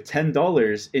 you have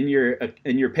 $10 in your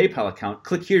PayPal account.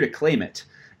 Click here to claim it.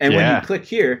 And when you click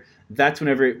here, that's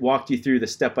whenever it walked you through the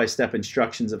step-by-step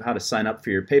instructions of how to sign up for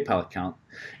your PayPal account.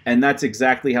 And that's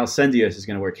exactly how Sendios is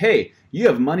going to work. Hey, you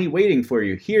have money waiting for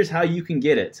you. Here's how you can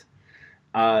get it.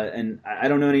 And I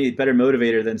don't know any better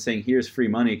motivator than saying, here's free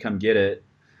money, come get it.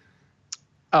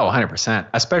 Oh, 100%.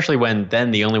 Especially when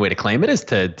then the only way to claim it is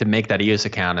to make that EOS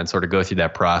account and sort of go through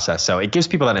that process. So it gives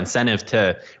people that incentive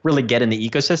to really get in the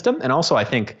ecosystem, and also I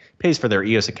think pays for their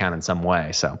EOS account in some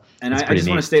way. So and I just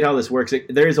want to state how this works.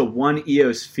 There is a 1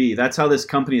 EOS fee. That's how this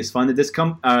company is funded.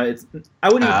 I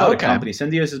wouldn't even call it a company.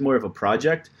 Sendios is more of a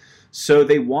project. So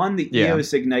they won the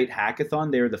EOS Ignite Hackathon.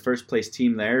 They were the first place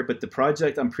team there, but the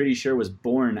project I'm pretty sure was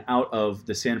born out of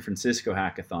the San Francisco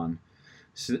Hackathon.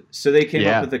 So they came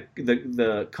up with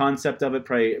the concept of it,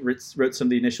 probably wrote some of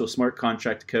the initial smart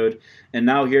contract code, and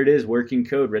now here it is, working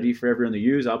code, ready for everyone to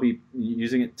use. I'll be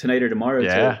using it tonight or tomorrow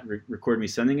to record me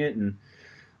sending it, and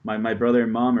my brother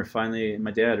and mom and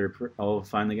my dad are all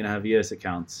finally going to have EOS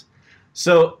accounts.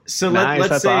 So nice,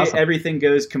 let's say awesome. Everything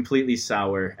goes completely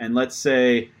sour, and let's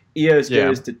say EOS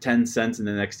goes to 10 cents in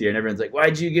the next year, and everyone's like,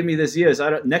 why'd you give me this EOS?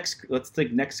 Let's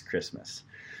think next Christmas.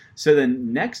 So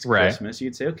then next Christmas,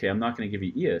 you'd say, okay, I'm not going to give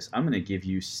you EOS. I'm going to give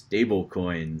you stable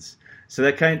coins. So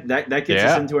that gets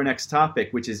us into our next topic,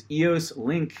 which is EOS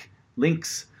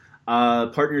Links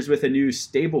partners with a new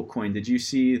stable coin. Did you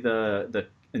see the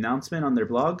announcement on their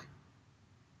blog?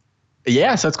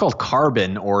 Yeah, so it's called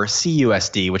Carbon or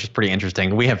CUSD, which is pretty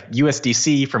interesting. We have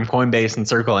USDC from Coinbase and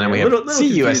Circle, and then we have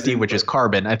CUSD, which is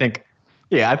Carbon. I think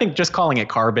just calling it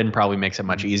Carbon probably makes it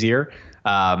much easier.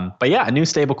 But yeah, a new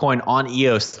stablecoin on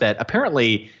EOS that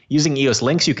apparently using EOS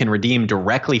Links you can redeem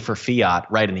directly for fiat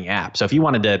right in the app. So if you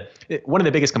wanted to, one of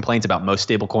the biggest complaints about most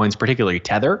stablecoins, particularly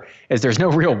Tether, is there's no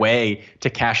real way to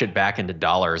cash it back into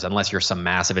dollars unless you're some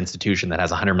massive institution that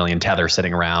has 100 million Tether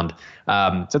sitting around.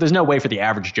 So there's no way for the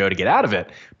average Joe to get out of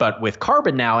it. But with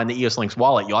Carbon now in the EOS Links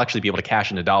wallet, you'll actually be able to cash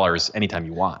into dollars anytime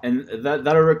you want. And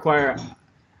that'll require,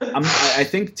 I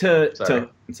think to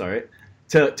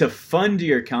fund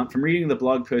your account, from reading the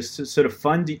blog post, so to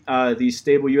fund these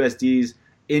stable USDs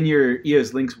in your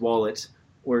EOS Links wallet,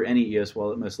 or any EOS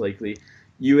wallet most likely,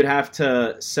 you would have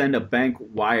to send a bank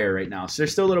wire right now. So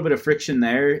there's still a little bit of friction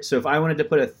there. So if I wanted to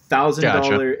put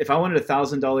 $1,000, if I wanted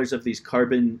 $1,000 of these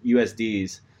Carbon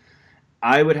USDs,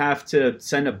 I would have to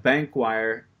send a bank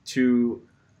wire to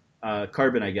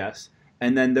Carbon, I guess.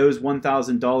 And then those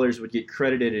 $1,000 would get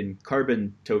credited in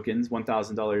Carbon tokens,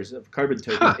 $1,000 of Carbon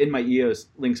tokens in my EOS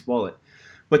Links wallet.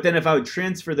 But then if I would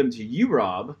transfer them to you,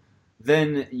 Rob,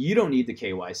 then you don't need the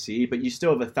KYC, but you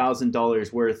still have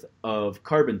 $1,000 worth of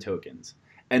Carbon tokens.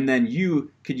 And then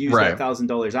you could use that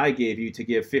 $1,000 I gave you to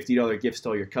give $50 gifts to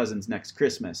all your cousins next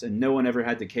Christmas, and no one ever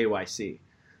had the KYC.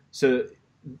 So,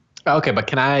 okay, but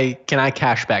can I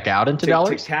cash back out into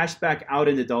dollars? To cash back out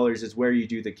into dollars is where you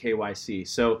do the KYC.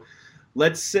 So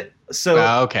let's say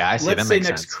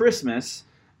next Christmas,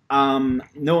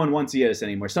 no one wants EOS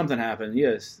anymore. Something happened.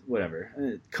 EOS,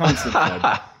 whatever. Constant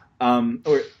flood.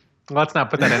 Or let's not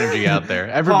put that energy out there.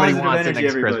 Everybody wants it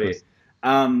next Christmas.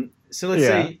 So let's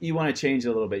say you want to change it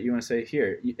a little bit. You want to say,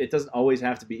 here, it doesn't always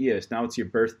have to be EOS. Now it's your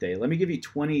birthday. Let me give you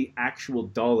 20 actual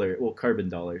Carbon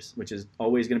dollars, which is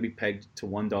always going to be pegged to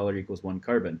 $1 equals 1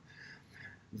 Carbon.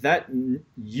 That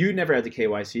you never had the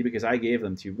KYC because I gave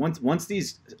them to you. Once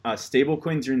these stable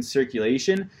coins are in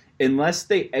circulation, unless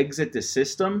they exit the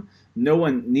system, no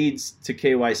one needs to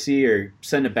KYC or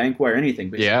send a bank wire or anything.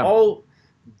 Because all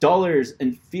dollars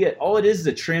and fiat, all it is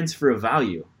a transfer of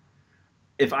value.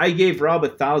 If I gave Rob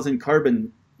 1,000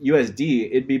 Carbon USD,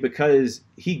 it'd be because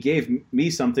he gave me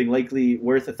something likely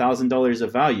worth $1,000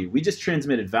 of value. We just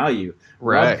transmitted value.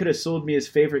 Right. Rob could have sold me his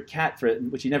favorite cat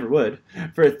which he never would,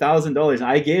 for $1,000, and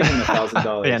I gave him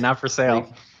 $1,000. Yeah, not for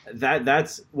sale.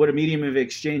 That's what a medium of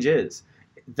exchange is.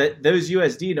 That those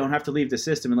USD don't have to leave the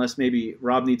system unless maybe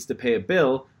Rob needs to pay a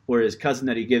bill, or his cousin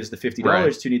that he gives the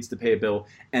 $50 to needs to pay a bill.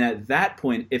 And at that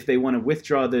point, if they want to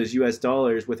withdraw those US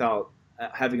dollars without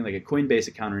having like a Coinbase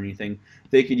account or anything,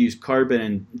 they could use Carbon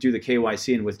and do the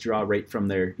KYC and withdraw right from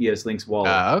their EOS Links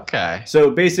wallet. Okay.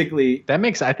 So basically, that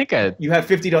makes, I think you have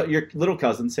 $50. Your little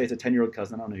cousin, say it's a 10-year-old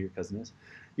cousin. I don't know who your cousin is.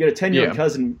 You got a 10-year-old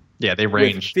cousin. Yeah, they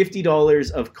range. With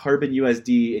 $50 of Carbon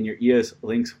USD in your EOS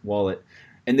Links wallet,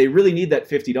 and they really need that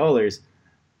 $50.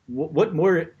 What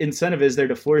more incentive is there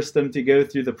to force them to go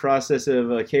through the process of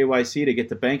KYC to get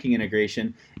the banking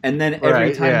integration? And then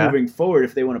every time moving forward,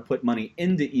 if they want to put money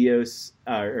into EOS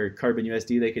or Carbon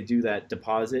USD, they could do that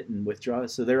deposit and withdraw.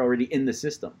 So they're already in the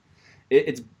system.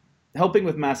 It's helping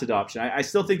with mass adoption. I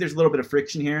still think there's a little bit of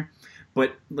friction here,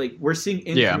 but like we're seeing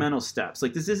incremental steps.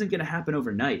 Like this isn't going to happen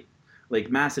overnight. like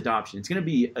mass adoption. It's going to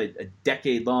be a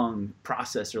decade-long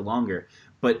process or longer.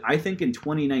 But I think in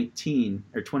 2019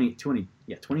 or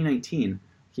 2019.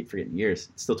 I keep forgetting years.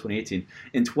 It's still 2018.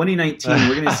 In 2019,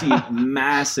 we're going to see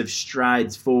massive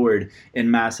strides forward in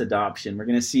mass adoption. We're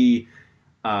going to see,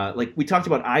 like we talked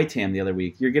about ITAM the other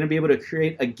week. You're going to be able to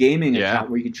create a gaming account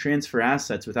where you can transfer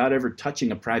assets without ever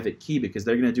touching a private key because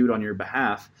they're going to do it on your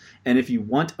behalf. And if you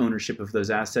want ownership of those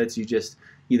assets, you just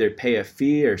either pay a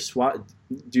fee or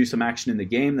do some action in the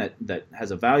game that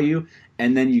has a value,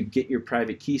 and then you get your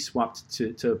private key swapped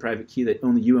to a private key that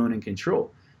only you own and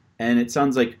control. And it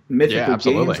sounds like Mythical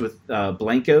Games with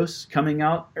Blankos coming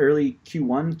out early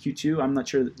Q1, Q2. I'm not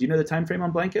sure. Do you know the time frame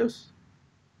on Blankos?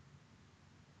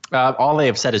 All they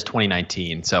have said is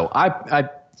 2019. So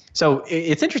so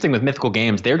it's interesting with Mythical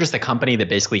Games. They're just a company that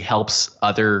basically helps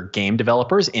other game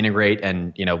developers integrate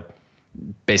and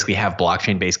basically have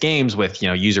blockchain-based games with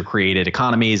user-created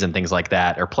economies and things like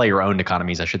that, or player-owned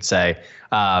economies, I should say.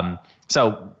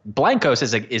 So Blankos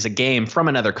is a game from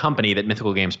another company that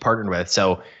Mythical Games partnered with.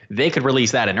 So they could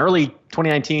release that in early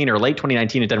 2019 or late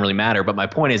 2019. It doesn't really matter. But my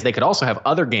point is they could also have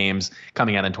other games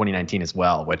coming out in 2019 as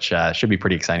well, which should be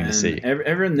pretty exciting to see.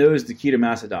 Everyone knows the key to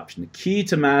mass adoption. The key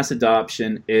to mass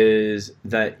adoption is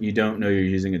that you don't know you're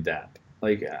using a dApp.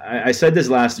 Like I said this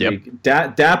last week,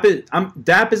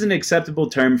 dApp is an acceptable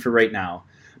term for right now.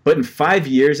 But in 5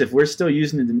 years, if we're still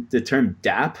using the term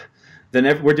dApp,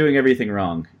 then we're doing everything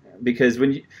wrong. Because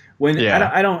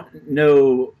I don't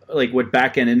know like what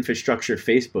back-end infrastructure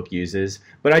Facebook uses,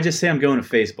 but I just say I'm going to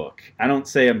Facebook. I don't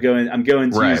say I'm going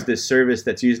to use this service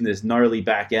that's using this gnarly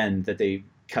back-end that they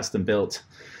custom built.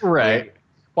 Right. Like,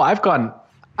 well, I've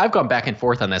gone back and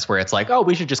forth on this where it's like, oh,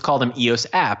 we should just call them EOS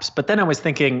apps. But then I was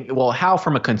thinking, well, how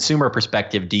from a consumer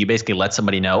perspective do you basically let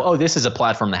somebody know, oh, this is a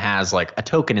platform that has like a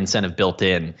token incentive built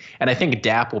in? And I think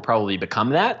dApp will probably become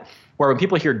that. Where when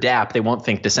people hear dApp, they won't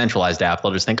think decentralized app.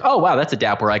 They'll just think, oh, wow, that's a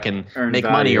dApp where I can make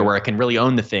money or where I can really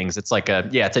own the things. It's like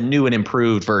it's a new and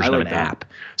improved version of an app.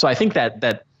 So I think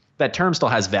that term still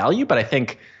has value, but I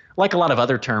think like a lot of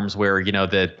other terms where,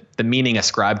 the meaning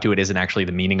ascribed to it isn't actually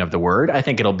the meaning of the word, I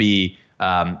think it'll be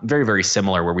very, very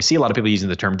similar where we see a lot of people using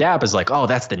the term dApp as like, oh,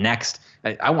 that's the next.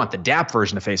 I want the dApp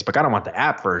version of Facebook. I don't want the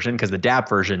app version because the dApp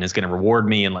version is going to reward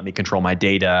me and let me control my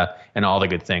data and all the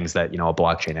good things that, a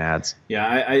blockchain adds.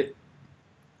 Yeah,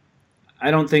 I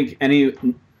don't think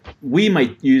we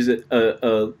might use it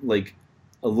a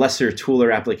lesser tool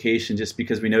or application just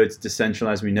because we know it's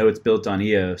decentralized, we know it's built on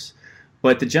EOS,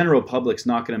 but the general public's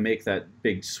not going to make that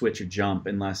big switch or jump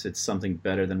unless it's something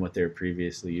better than what they were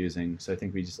previously using. So I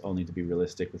think we just all need to be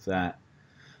realistic with that.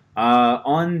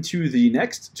 On to the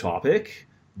next topic.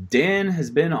 Dan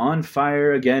has been on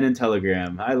fire again in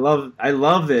Telegram. I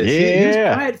love this. Yeah. He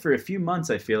was quiet for a few months,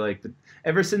 I feel like, but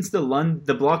ever since the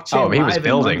blockchain live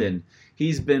in London,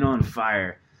 he's been on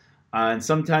fire. And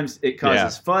sometimes it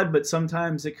causes FUD, but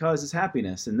sometimes it causes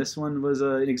happiness. And this one was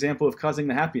an example of causing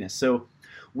the happiness. So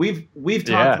we've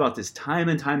talked about this time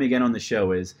and time again on the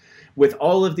show, is with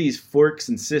all of these forks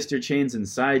and sister chains and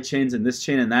side chains and this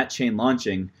chain and that chain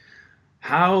launching,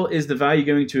 how is the value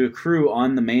going to accrue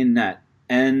on the main net?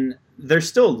 And there's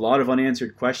still a lot of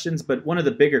unanswered questions, but one of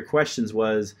the bigger questions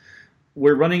was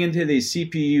we're running into these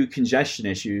CPU congestion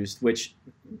issues, which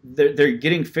they're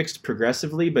getting fixed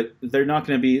progressively, but they're not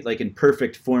going to be like in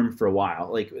perfect form for a while.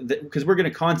 Like because we're going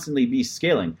to constantly be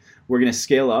scaling. We're going to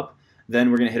scale up, then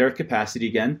we're going to hit our capacity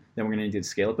again, then we're going to need to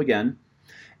scale up again.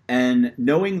 And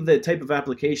knowing the type of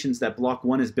applications that Block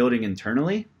One is building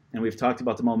internally, and we've talked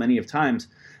about them all many of times,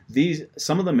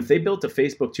 some of them, if they built a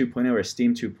Facebook 2.0 or a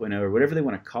Steam 2.0 or whatever they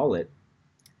want to call it,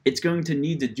 it's going to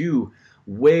need to do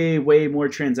way, way more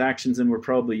transactions than we're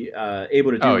probably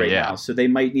able to do now. So they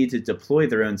might need to deploy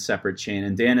their own separate chain.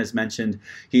 And Dan has mentioned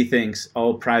he thinks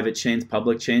all private chains,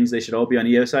 public chains, they should all be on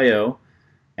EOS.io.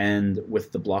 And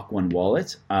with the Block One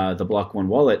wallet, the Block One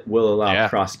wallet will allow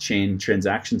cross-chain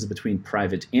transactions between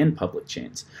private and public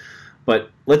chains.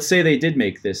 But let's say they did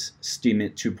make this Steam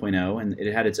 2.0 and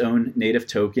it had its own native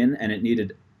token and it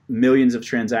needed millions of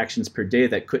transactions per day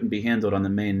that couldn't be handled on the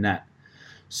main net.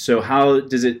 So how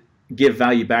does it give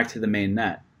value back to the main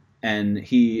net? And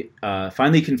he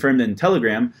finally confirmed in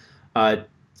Telegram,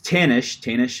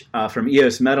 Tanish from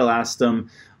EOS Metal asked him,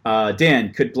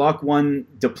 Dan, could Block One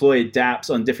deploy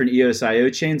dApps on different EOS.io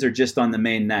chains or just on the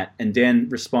main net? And Dan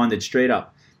responded straight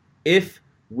up, if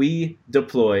we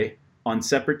deploy on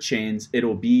separate chains,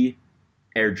 it'll be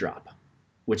airdrop,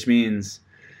 which means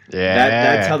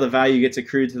that's how the value gets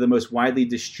accrued to the most widely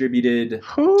distributed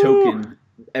token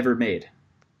ever made.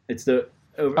 It's the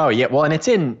well, and it's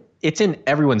in it's in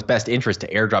everyone's best interest to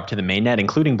airdrop to the mainnet,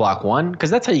 including Block One,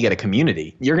 because that's how you get a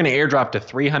community. You're going to airdrop to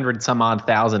 300 some odd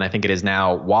thousand, I think it is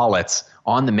now, wallets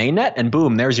on the mainnet, and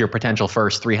boom, there's your potential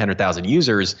first 300,000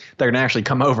 users that are going to actually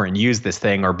come over and use this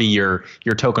thing or be your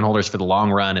token holders for the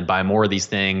long run and buy more of these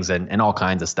things and all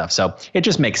kinds of stuff. So it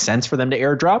just makes sense for them to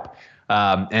airdrop.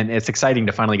 And it's exciting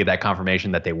to finally get that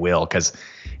confirmation that they will, because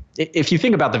if you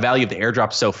think about the value of the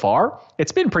airdrop so far,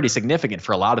 it's been pretty significant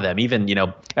for a lot of them. Even,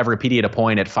 Everipedia at a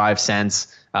point at 5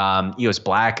 cents, EOS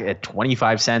Black at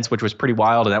 25 cents, which was pretty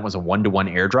wild. And that was a 1-to-1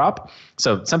 airdrop.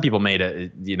 So some people made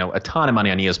a ton of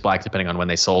money on EOS Black, depending on when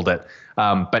they sold it.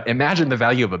 But imagine the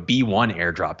value of a B1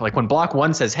 airdrop. Like when Block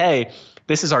One says, hey,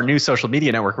 this is our new social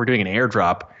media network, we're doing an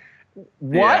airdrop.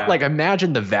 What? Yeah. Like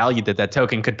imagine the value that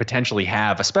token could potentially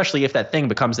have, especially if that thing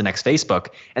becomes the next Facebook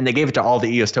and they gave it to all the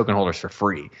EOS token holders for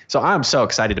free. So I'm so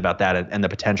excited about that and the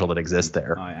potential that exists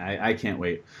there. I can't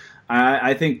wait.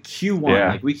 I think Q1,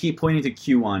 like we keep pointing to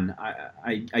Q1.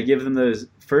 I give them those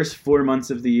first 4 months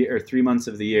of the year or 3 months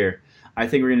of the year. I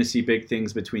think we're going to see big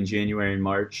things between January and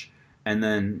March, and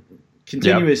then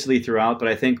continuously throughout. But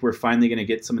I think we're finally going to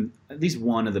get at least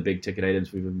one of the big ticket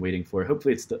items we've been waiting for.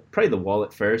 Hopefully, it's probably the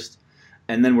wallet first,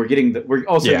 and then we're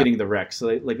also getting the Rex.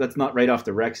 So like let's not write off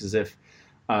the Rex as if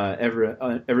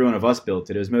every one of us built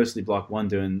it. It was mostly Block One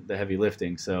doing the heavy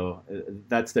lifting. So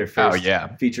that's their first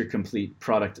feature complete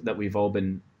product that we've all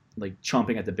been like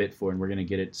chomping at the bit for, and we're going to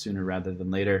get it sooner rather than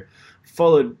later,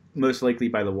 followed most likely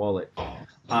by the wallet.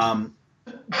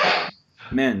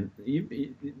 Man,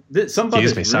 some about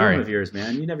this room of yours,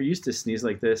 man. You never used to sneeze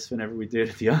like this whenever we did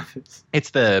it at the office.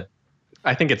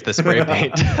 I think it's the spray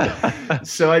paint.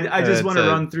 So I just want to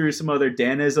run through some other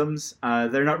Danisms.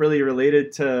 They're not really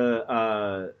related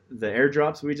to the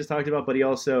airdrops we just talked about, but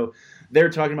they're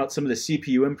talking about some of the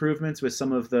CPU improvements with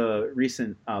some of the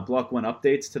recent Block One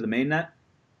updates to the mainnet.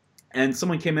 And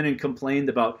someone came in and complained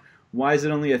about, why is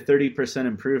it only a 30%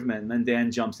 improvement? And then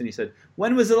Dan jumps in. He said,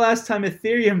 when was the last time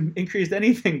Ethereum increased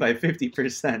anything by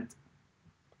 50%?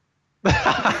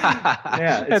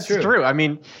 Yeah, it's true. I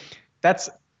mean, that's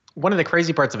one of the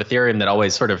crazy parts of Ethereum that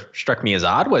always sort of struck me as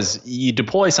odd was you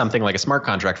deploy something like a smart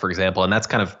contract, for example, and that's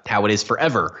kind of how it is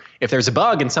forever. If there's a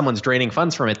bug and someone's draining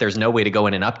funds from it, there's no way to go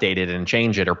in and update it and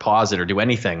change it or pause it or do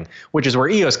anything, which is where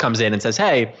EOS comes in and says,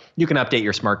 hey, you can update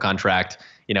your smart contract.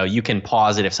 You can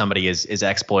pause it if somebody is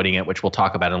exploiting it, which we'll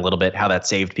talk about in a little bit, how that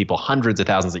saved people hundreds of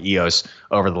thousands of EOS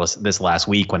over this last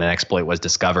week when an exploit was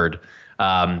discovered.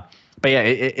 But yeah,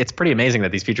 it's pretty amazing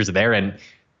that these features are there. And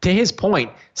to his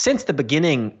point, since the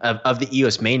beginning of the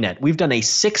EOS mainnet, we've done a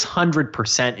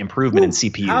 600% improvement in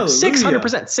CPU. Hallelujah.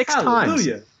 600%, six times.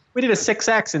 We did a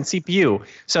 6x in CPU.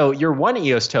 So your one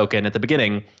EOS token at the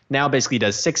beginning now basically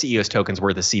does 6 EOS tokens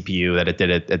worth of CPU that it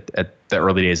did at the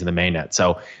early days of the mainnet.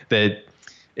 So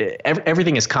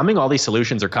everything is coming. All these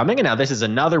solutions are coming. And now this is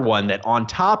another one that on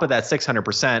top of that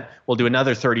 600% will do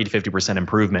another 30 to 50%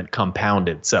 improvement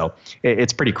compounded. So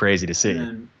it's pretty crazy to see.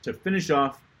 And to finish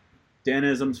off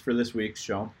Danisms for this week's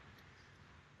show,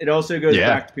 it also goes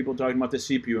back to people talking about the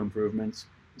CPU improvements.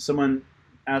 Someone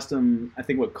asked him, I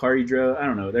think, what car he drove. I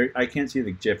don't know. I can't see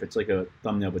the GIF. It's like a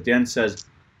thumbnail. But Dan says,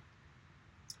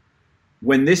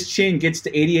 when this chain gets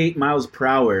to 88 miles per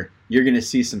hour, you're going to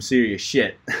see some serious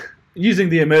shit. Using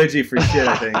the emoji for shit,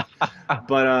 I think.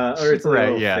 But or it's a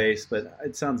little face, but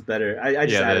it sounds better. I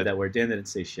just added that word. Dan didn't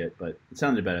say shit, but it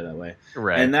sounded better that way.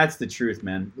 Right. And that's the truth,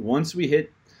 man. Once we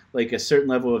hit like a certain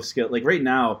level of scale, like right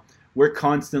now, we're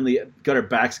constantly got our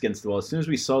backs against the wall. As soon as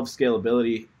we solve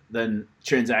scalability, then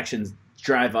transactions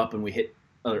drive up and we hit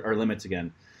our limits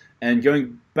again. And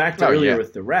going back to earlier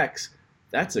with the Rex,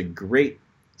 that's a great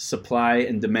supply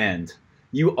and demand.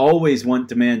 You always want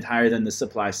demand higher than the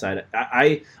supply side.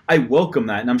 I welcome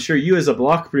that, and I'm sure you as a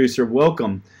block producer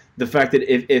welcome the fact that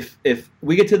if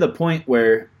we get to the point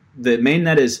where the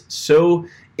mainnet is so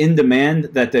in demand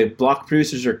that the block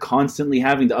producers are constantly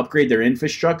having to upgrade their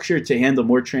infrastructure to handle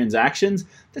more transactions,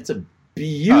 that's a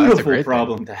beautiful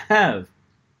problem to have.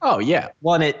 Oh, yeah.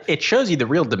 Well, and it shows you the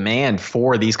real demand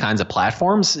for these kinds of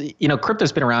platforms.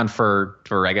 Crypto's been around for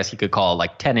I guess you could call it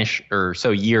like 10-ish or so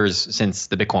years since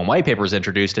the Bitcoin white paper was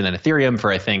introduced, and then Ethereum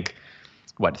for, I think,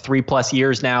 3+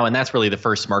 years now, and that's really the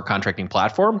first smart contracting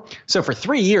platform. So for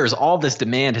 3 years, all this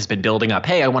demand has been building up.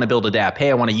 Hey, I want to build a dApp. Hey,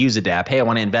 I want to use a dApp. Hey, I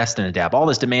want to invest in a dApp. All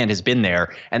this demand has been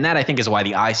there, and that I think is why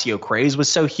the ICO craze was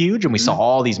so huge, and we saw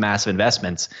all these massive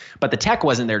investments. But the tech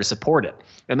wasn't there to support it.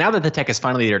 And now that the tech is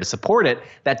finally there to support it,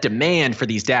 that demand for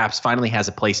these dApps finally has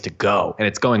a place to go, and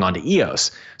it's going on to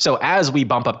EOS. So as we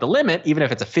bump up the limit, even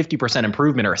if it's a 50%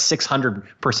 improvement or a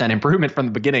 600% improvement from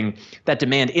the beginning, that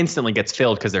demand instantly gets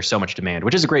filled because there's so much demand demand,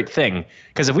 which is a great thing.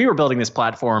 Because if we were building this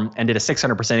platform and did a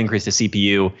 600% increase to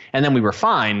CPU and then we were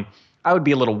fine, I would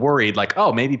be a little worried, like,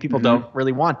 oh, maybe people don't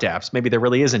really want dApps. Maybe there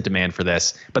really isn't demand for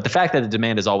this. But the fact that the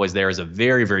demand is always there is a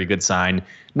very, very good sign,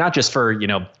 not just for,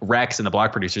 Rex and the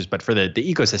block producers, but for the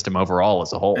ecosystem overall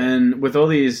as a whole. And with all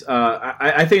these,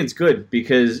 I think it's good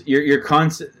because you're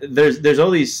constant. There's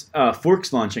all these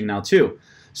forks launching now too.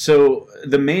 So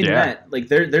the main net, like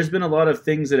there's been a lot of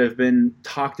things that have been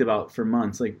talked about for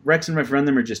months. Like Rex and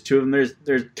Referendum are just two of them.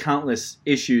 There's countless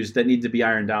issues that need to be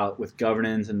ironed out with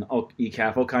governance and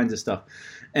ECAF, all kinds of stuff.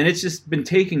 And it's just been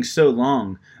taking so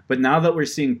long. But now that we're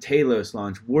seeing Talos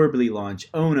launch, Worbly launch,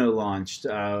 Ono launched,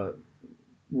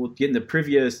 we'll get into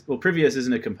Privios. Well, Privios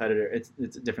isn't a competitor.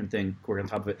 It's a different thing. We're on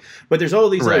top of it. But there's all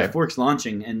these other forks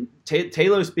launching. And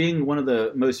Talos being one of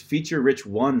the most feature-rich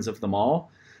ones of them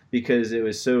all, because it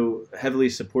was so heavily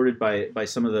supported by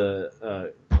some of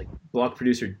the like block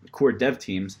producer core dev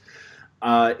teams.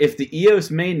 If the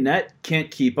EOS main net can't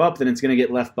keep up, then it's going to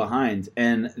get left behind,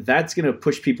 and that's going to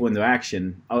push people into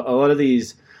action. A lot of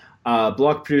these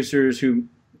block producers who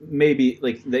maybe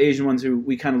like the Asian ones who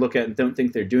we kind of look at and don't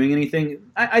think they're doing anything.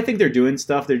 I think they're doing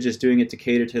stuff. They're just doing it to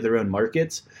cater to their own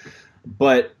markets.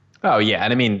 But oh yeah,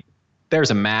 and I mean, there's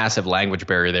a massive language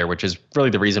barrier there, which is really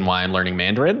the reason why I'm learning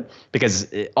Mandarin, because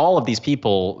all of these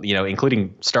people,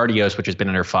 including Stardios, which has been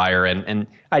under fire, and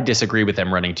I disagree with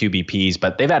them running 2 BPs,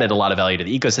 but they've added a lot of value to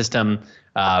the ecosystem.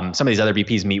 Some of these other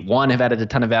BPs, Meet One, have added a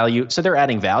ton of value. So they're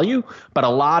adding value, but a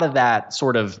lot of that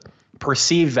sort of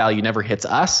perceived value never hits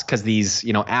us because these,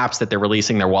 apps that they're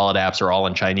releasing, their wallet apps are all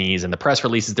in Chinese, and the press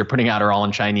releases they're putting out are all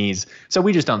in Chinese. So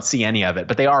we just don't see any of it,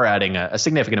 but they are adding a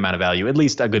significant amount of value. At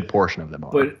least a good portion of them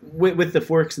are. But with the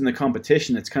forks and the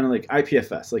competition, it's kind of like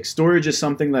IPFS. Like storage is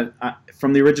something that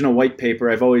from the original white paper,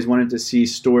 I've always wanted to see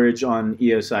storage on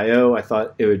EOS.io. I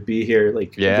thought it would be here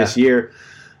this year.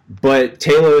 But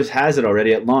Talos has it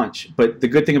already at launch. But the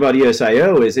good thing about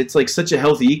EOS.io is it's like such a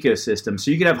healthy ecosystem.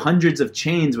 So you could have hundreds of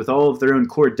chains with all of their own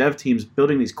core dev teams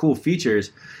building these cool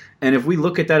features. And if we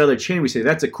look at that other chain, we say,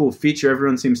 that's a cool feature.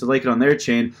 Everyone seems to like it on their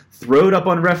chain. Throw it up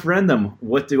on Referendum.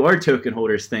 What do our token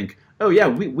holders think? Oh, yeah,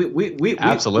 we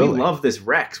love this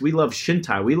Rex. We love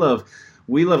Shintai.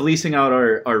 We love leasing out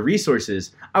our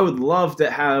resources. I would love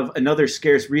to have another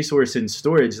scarce resource in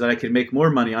storage that I can make more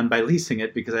money on by leasing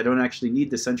it because I don't actually need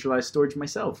decentralized storage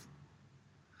myself.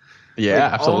 Yeah,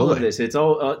 absolutely. All of this, it's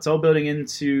all building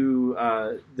into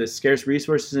the scarce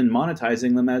resources and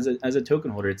monetizing them as a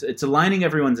token holder. It's aligning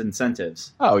everyone's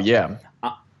incentives. Oh yeah.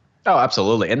 Oh,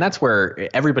 absolutely. And that's where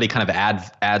everybody kind of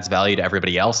adds value to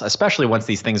everybody else, especially once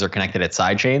these things are connected at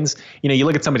sidechains. You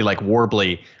look at somebody like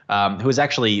Worbly, who is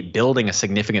actually building a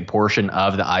significant portion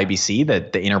of the IBC,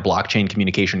 the inner blockchain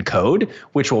communication code,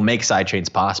 which will make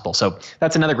sidechains possible. So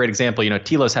that's another great example.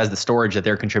 Telos has the storage that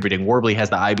they're contributing. Worbly has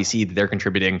the IBC that they're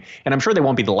contributing. And I'm sure they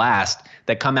won't be the last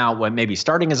that come out when maybe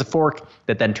starting as a fork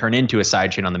that then turn into a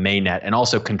sidechain on the mainnet and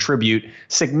also contribute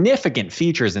significant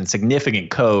features and significant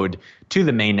code to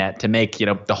the mainnet to make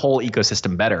the whole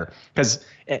ecosystem better. Because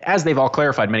as they've all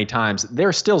clarified many times,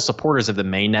 they're still supporters of the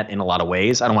mainnet in a lot of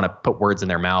ways. I don't want to put words in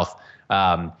their mouth,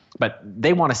 but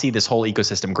they want to see this whole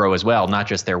ecosystem grow as well, not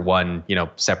just their one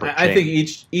separate chain. I think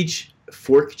each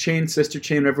fork chain, sister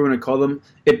chain, whatever you want to call them,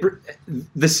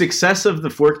 the success of the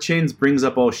fork chains brings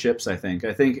up all ships. I think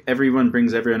everyone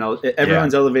brings everyone else.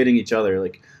 Everyone's elevating each other.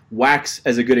 Like Wax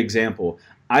as a good example.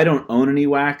 I don't own any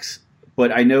Wax, but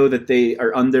I know that they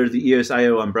are under the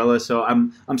EOS.io umbrella, so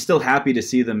I'm still happy to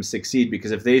see them succeed,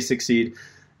 because if they succeed,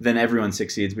 then everyone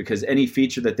succeeds, because any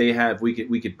feature that they have, we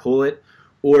could pull it,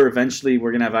 or eventually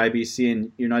we're going to have IBC and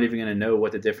you're not even going to know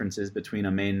what the difference is between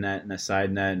a main net and a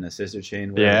side net and a sister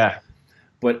chain. Whatever. Yeah.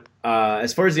 But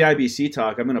as far as the IBC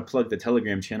talk, I'm going to plug the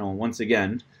Telegram channel once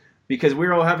again, because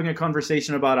we're all having a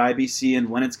conversation about IBC and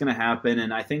when it's going to happen,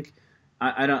 and I think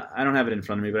I don't have it in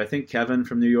front of me, but I think Kevin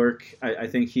from New York, I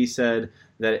think he said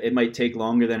that it might take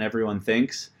longer than everyone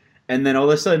thinks. And then all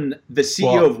of a sudden, the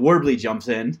CEO of Worbly jumps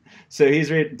in. So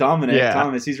he's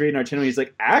Thomas, he's reading our channel. He's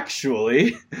like,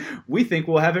 actually, we think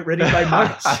we'll have it ready by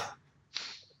March.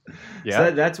 Yeah.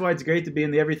 So that's why it's great to be in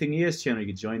the Everything EOS channel. You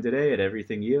can join today at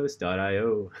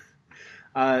everythingeos.io.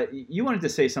 You wanted to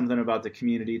say something about the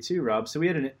community too, Rob. So we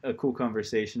had a cool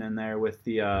conversation in there with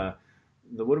the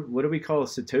what do we call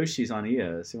Satoshis on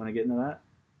EOS? You want to get into that?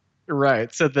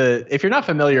 Right. So if you're not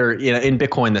familiar, in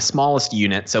Bitcoin, the smallest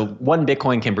unit, so one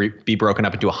Bitcoin can be broken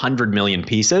up into 100 million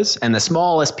pieces, and the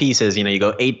smallest pieces, you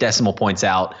go 8 decimal points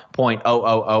out,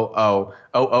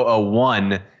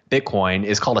 0.0000001 Bitcoin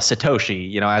is called a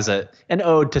Satoshi, as an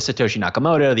ode to Satoshi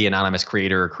Nakamoto, the anonymous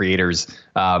creators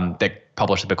that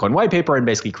published the Bitcoin white paper and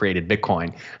basically created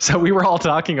Bitcoin. So we were all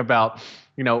talking about,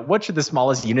 what should the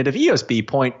smallest unit of EOS be?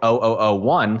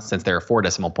 0.0001, since there are 4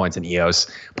 decimal points in EOS.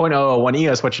 0.001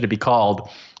 EOS, what should it be called?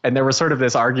 And there was sort of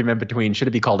this argument between, should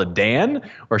it be called a Dan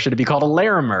or should it be called a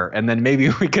Larimer? And then maybe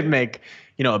we could make,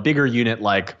 a bigger unit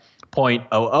like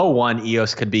 0.001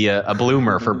 EOS could be a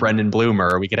Bloomer for Brendan Bloomer,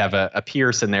 or we could have a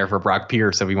Pierce in there for Brock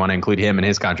Pierce if we want to include him in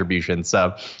his contribution.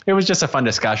 So it was just a fun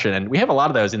discussion, and we have a lot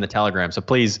of those in the Telegram. So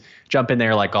please jump in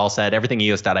there. Like Gall said,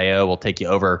 everythingeos.io will take you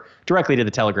over directly to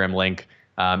the Telegram link.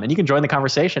 And you can join the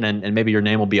conversation, and maybe your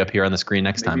name will be up here on the screen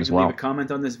next time as well. Leave a comment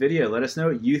on this video. Let us know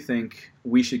what you think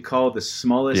we should call the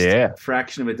smallest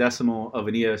fraction of a decimal of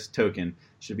an EOS token.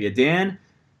 Should it be a Dan?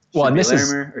 Should it be a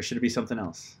Larimer? Or should it be something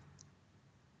else?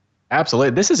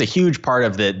 Absolutely. This is a huge part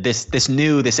of this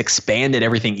expanded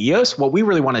everything EOS. What we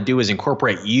really want to do is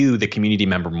incorporate you, the community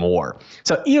member, more.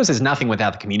 So EOS is nothing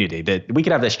without the community. We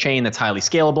could have this chain that's highly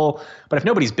scalable, but if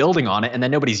nobody's building on it and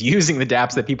then nobody's using the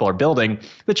dApps that people are building,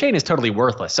 the chain is totally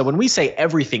worthless. So when we say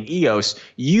everything EOS,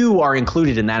 you are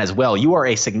included in that as well. You are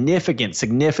a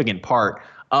significant part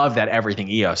of that everything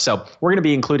EOS. So we're going to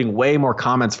be including way more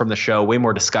comments from the show, way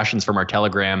more discussions from our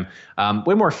Telegram,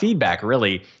 way more feedback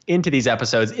really into these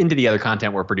episodes, into the other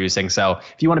content we're producing. So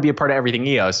if you want to be a part of everything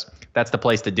EOS, that's the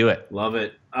place to do it. Love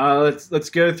it. Let's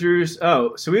go through.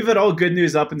 So we've had all good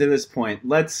news up until this point.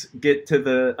 Let's get to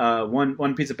the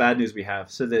one piece of bad news we have.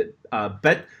 So that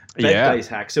bet dice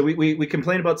hack. So we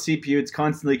complain about CPU. It's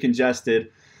constantly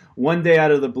congested. One day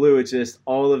out of the blue, it's just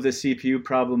all of the CPU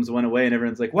problems went away, and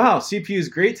everyone's like, "Wow, CPU is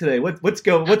great today. What's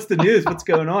the news? What's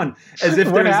going on?" As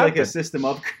if there was like a system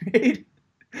upgrade.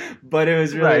 But it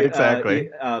was really right, exactly.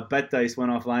 Bet dice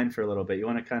went offline for a little bit. You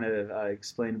want to kind of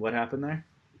explain what happened there?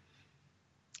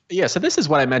 Yeah, so this is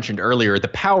what I mentioned earlier. The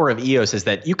power of EOS is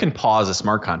that you can pause a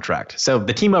smart contract. So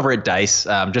the team over at Dice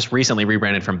just recently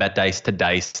rebranded from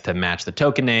BetDice to match the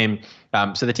token name.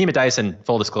 So the team at Dice, and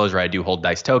full disclosure, I do hold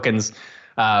Dice tokens.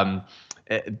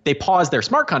 They paused their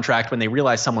smart contract when they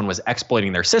realized someone was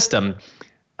exploiting their system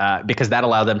because that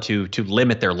allowed them to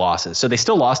limit their losses. So they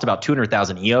still lost about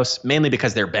 200,000 EOS, mainly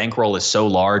because their bankroll is so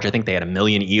large. I think they had 1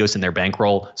 million EOS in their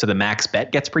bankroll. So the max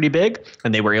bet gets pretty big,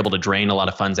 and they were able to drain a lot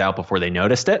of funds out before they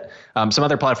noticed it. Some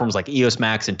other platforms like EOS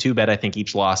Max and 2Bet, I think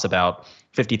each lost about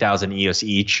 50,000 EOS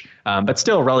each, but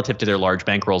still relative to their large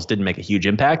bankrolls didn't make a huge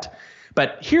impact.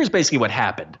 But here's basically what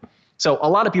happened. So a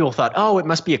lot of people thought, oh, it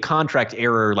must be a contract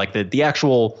error, like the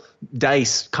actual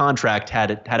Dice contract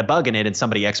had a bug in it and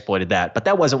somebody exploited that. But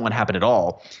that wasn't what happened at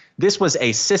all. This was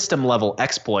a system-level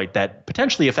exploit that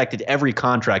potentially affected every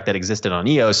contract that existed on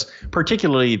EOS,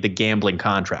 particularly the gambling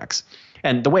contracts.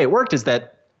 And the way it worked is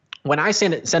that when I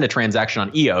send a transaction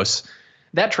on EOS,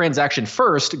 that transaction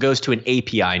first goes to an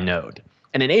API node.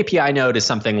 And an API node is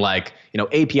something like,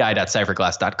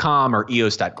 api.cypherglass.com or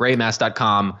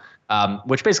eos.graymass.com.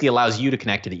 Which basically allows you to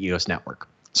connect to the EOS network.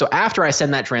 So after I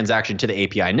send that transaction to the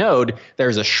API node,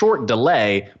 there's a short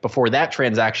delay before that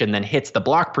transaction then hits the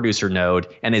block producer node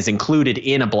and is included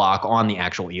in a block on the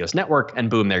actual EOS network, and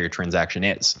boom, there your transaction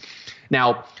is.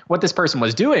 Now, what this person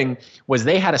was doing was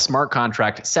they had a smart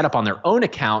contract set up on their own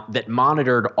account that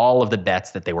monitored all of the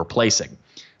bets that they were placing.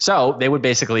 So they would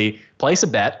basically place a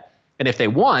bet, and if they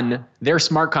won, their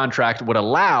smart contract would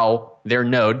allow their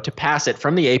node to pass it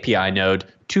from the API node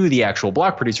to the actual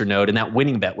block producer node, and that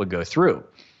winning bet would go through.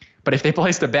 But if they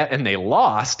placed a bet and they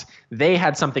lost, they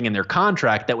had something in their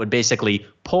contract that would basically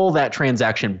pull that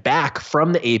transaction back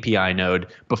from the API node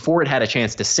before it had a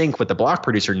chance to sync with the block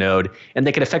producer node, and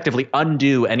they could effectively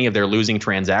undo any of their losing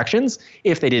transactions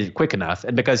if they did it quick enough.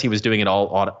 And because he was doing it all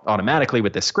automatically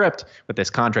with this script, with this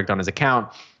contract on his account,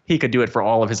 he could do it for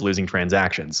all of his losing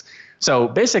transactions. So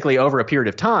basically, over a period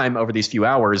of time, over these few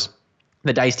hours,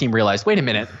 the Dice team realized, wait a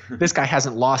minute, this guy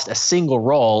hasn't lost a single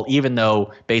roll, even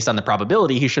though based on the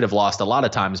probability, he should have lost a lot of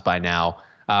times by now.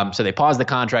 So they paused the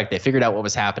contract. They figured out what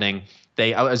was happening.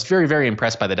 I was very, very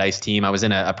impressed by the Dice team. I was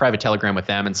in a private Telegram with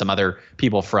them and some other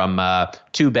people from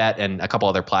 2Bet and a couple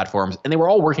other platforms, and they were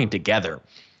all working together.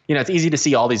 It's easy to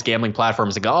see all these gambling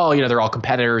platforms and go, oh, they're all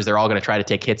competitors. They're all going to try to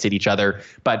take hits at each other.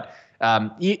 But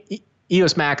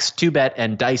EOS Max, 2Bet,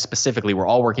 and Dice specifically were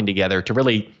all working together to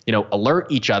really, alert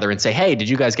each other and say, hey, did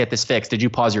you guys get this fixed? Did you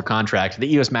pause your contract?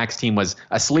 The EOS Max team was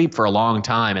asleep for a long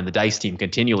time, and the Dice team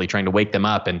continually trying to wake them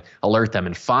up and alert them,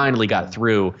 and finally got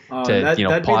through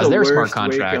to pause their smart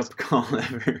contract. Wake-up call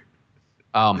ever.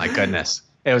 Oh my goodness!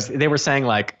 They were saying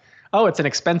like, oh, it's an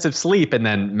expensive sleep, and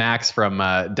then Max from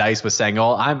Dice was saying,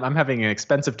 oh, I'm having an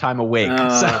expensive time awake.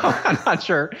 So I'm not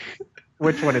sure.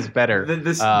 which one is better.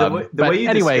 The way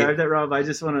you described that, Rob, I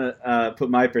just want to put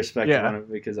my perspective on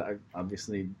it because I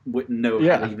obviously wouldn't know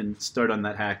how to even start on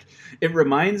that hack. It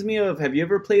reminds me of, have you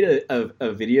ever played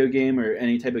a video game or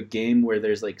any type of game where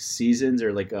there's like seasons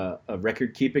or like a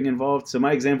record keeping involved? So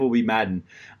my example would be Madden.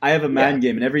 I have a Madden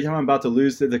game, and every time I'm about to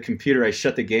lose to the computer, I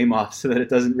shut the game off so that it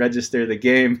doesn't register the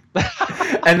game.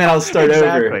 And then I'll start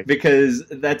over, because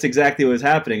that's exactly what's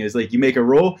happening. Is like you make a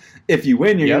roll. If you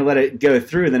win, you're going to let it go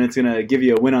through. Then it's going to give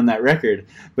you a win on that record.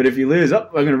 But if you lose, I'm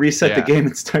going to reset the game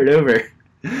and start over.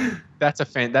 That's a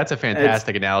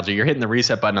fantastic analogy. You're hitting the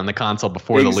reset button on the console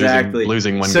before the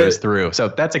losing one goes through. So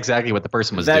that's exactly what the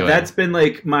person was doing. That's been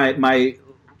like my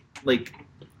like.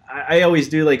 I always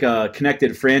do like a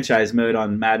connected franchise mode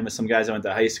on Madden with some guys I went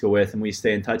to high school with, and we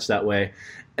stay in touch that way.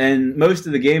 And most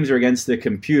of the games are against the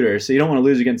computer, so you don't want to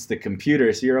lose against the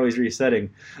computer, so you're always resetting.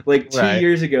 Like 2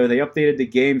 years ago, they updated the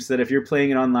game so that if you're playing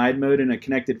in online mode in a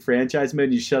connected franchise mode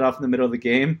and you shut off in the middle of the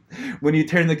game, when you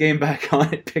turn the game back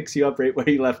on, it picks you up right where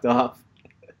you left off.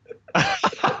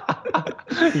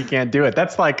 You can't do it.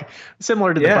 That's like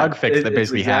similar to the bug fix that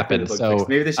basically happened. So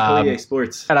maybe they should call EA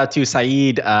Sports. Shout out to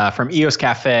Saeed from EOS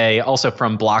Cafe, also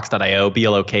from blocks.io,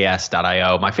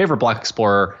 bloks.io. My favorite block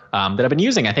explorer that I've been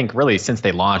using, I think, really since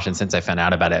they launched and since I found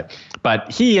out about it.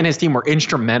 But he and his team were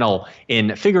instrumental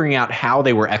in figuring out how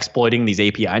they were exploiting these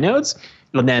API nodes.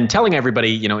 And then telling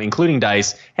everybody, including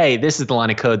DICE, hey, this is the line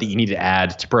of code that you need to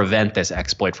add to prevent this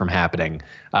exploit from happening.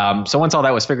 So once all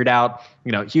that was figured out,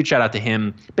 huge shout out to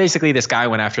him. Basically, this guy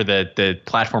went after the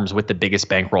platforms with the biggest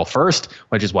bankroll first,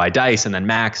 which is why DICE and then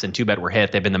Max and 2Bet were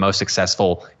hit. They've been the most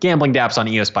successful gambling dApps on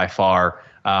EOS by far.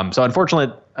 So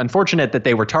unfortunate that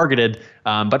they were targeted,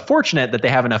 but fortunate that they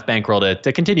have enough bankroll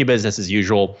to continue business as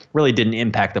usual. Really didn't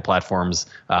impact the platforms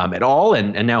at all,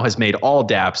 and now has made all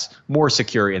dApps more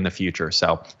secure in the future.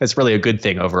 So it's really a good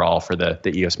thing overall for the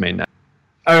EOS mainnet.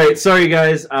 All right, sorry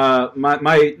guys.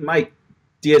 My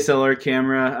DSLR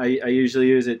camera, I usually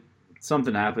use it.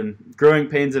 Something happened. Growing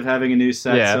pains of having a new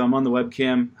set, so I'm on the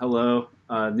webcam. Hello,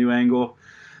 new angle.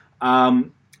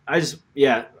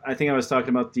 I think I was talking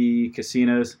about the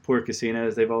casinos, poor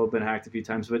casinos. They've all been hacked a few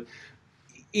times. But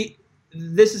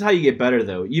this is how you get better,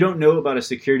 though. You don't know about a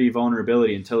security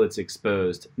vulnerability until it's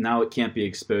exposed. Now it can't be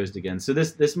exposed again. So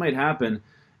this might happen.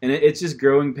 And it's just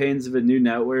growing pains of a new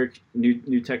network,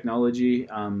 new technology,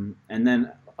 and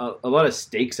then a lot of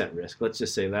stakes at risk. Let's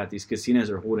just say that. These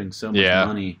casinos are holding so much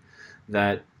money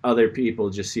that other people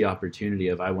just see opportunity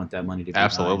of, I want that money to be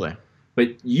absolutely mine. But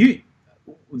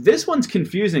this one's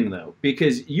confusing, though,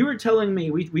 because you were telling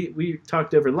me, we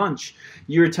talked over lunch,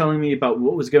 you were telling me about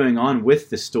what was going on with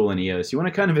the stolen EOS. You want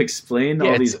to kind of explain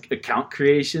all these account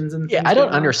creations and things? I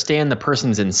don't understand the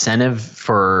person's incentive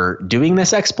for doing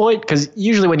this exploit, because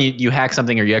usually when you hack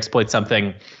something or you exploit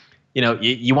something,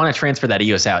 you want to transfer that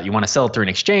EOS out. You want to sell it through an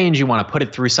exchange. You want to put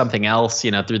it through something else,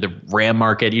 through the RAM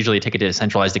market. Usually take it to a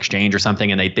centralized exchange or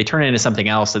something, and they turn it into something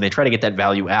else, and they try to get that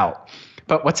value out.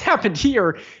 But what's happened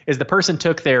here is the person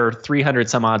took their 300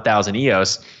 some odd thousand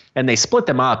EOS and they split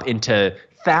them up into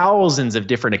thousands of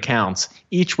different accounts,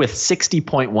 each with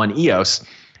 60.1 EOS,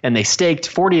 and they staked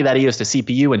 40 of that EOS to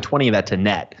CPU and 20 of that to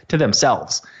net, to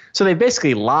themselves. So they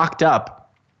basically locked up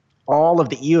all of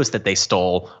the EOS that they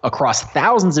stole across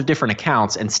thousands of different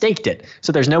accounts and staked it.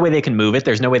 So there's no way they can move it.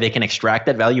 There's no way they can extract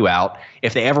that value out.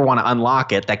 If they ever want to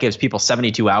unlock it, that gives people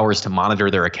 72 hours to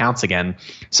monitor their accounts again.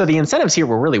 So the incentives here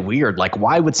were really weird. Like,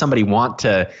 why would somebody want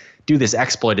to do this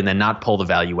exploit and then not pull the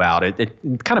value out?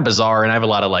 It's kind of bizarre, and I have a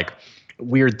lot of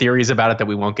weird theories about it that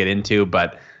we won't get into,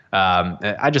 but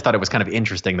I just thought it was kind of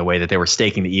interesting the way that they were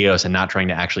staking the EOS and not trying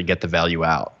to actually get the value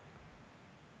out.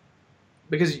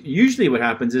 Because usually what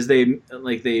happens is they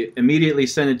immediately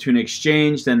send it to an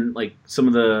exchange. Then some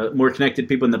of the more connected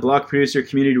people in the block producer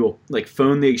community will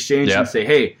phone the exchange and say,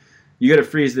 "Hey, you got to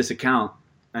freeze this account,"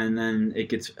 and then it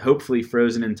gets hopefully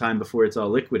frozen in time before it's all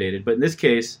liquidated. But in this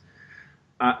case,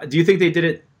 do you think they did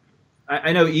it?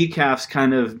 I know ECAF's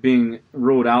kind of being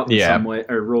ruled out in some way,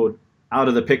 or ruled out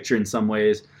of the picture in some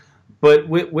ways. But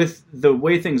with the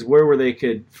way things were, where they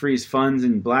could freeze funds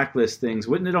and blacklist things,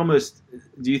 wouldn't it almost?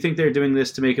 Do you think they're doing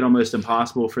this to make it almost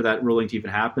impossible for that ruling to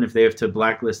even happen if they have to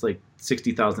blacklist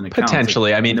 60,000 accounts?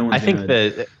 Potentially. I think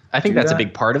that's a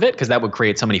big part of it, because that would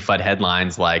create so many FUD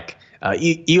headlines like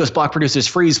EOS block producers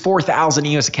freeze 4,000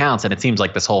 EOS accounts, and it seems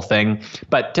like this whole thing.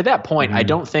 But to that point, I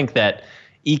don't think that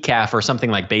ECAF or something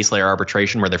like base layer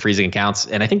arbitration where they're freezing accounts,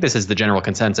 and I think this is the general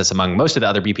consensus among most of the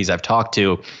other BPs I've talked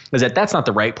to, is that that's not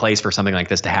the right place for something like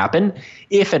this to happen.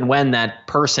 If and when that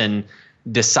person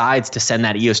decides to send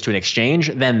that EOS to an exchange,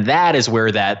 then that is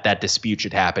where that dispute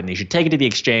should happen. You should take it to the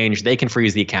exchange. They can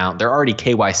freeze the account. They're already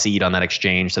KYC'd on that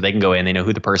exchange, so they can go in, they know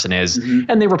who the person is,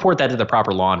 and they report that to the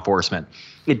proper law enforcement.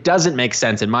 It doesn't make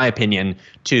sense, in my opinion,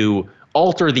 to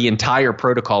alter the entire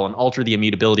protocol and alter the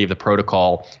immutability of the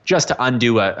protocol just to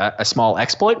undo a small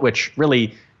exploit, which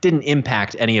really didn't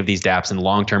impact any of these dApps in the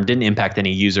long term, didn't impact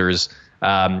any users.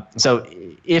 So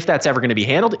if that's ever going to be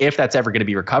handled, if that's ever going to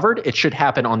be recovered, it should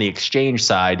happen on the exchange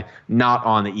side, not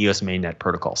on the EOS mainnet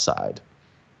protocol side.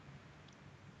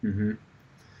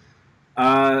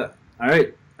 All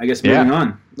right. I guess moving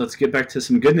on. Let's get back to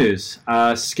some good news.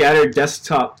 Scatter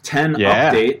Desktop 10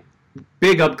 update.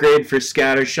 Big upgrade for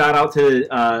Scatter. Shout out to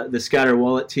the Scatter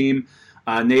wallet team.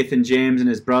 Nathan James and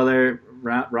his brother,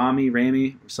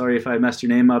 Rami. Sorry if I messed your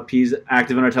name up. He's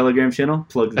active on our Telegram channel.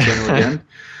 Plug the channel again.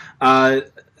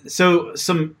 So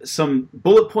some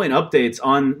bullet point updates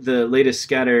on the latest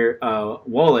Scatter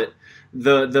wallet.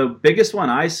 The biggest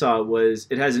one I saw was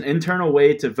it has an internal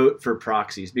way to vote for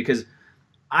proxies, because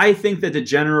I think that the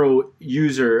general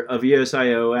user of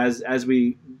EOS.io, as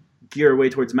we gear our way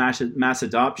towards mass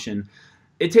adoption,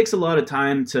 it takes a lot of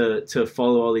time to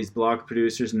follow all these block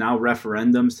producers, now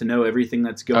referendums, to know everything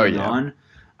that's going on.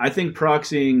 I think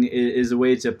proxying is a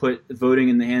way to put voting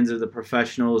in the hands of the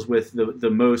professionals with the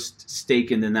most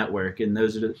stake in the network, and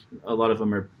those are a lot of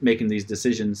them are making these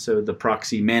decisions. So the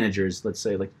proxy managers, let's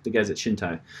say, like the guys at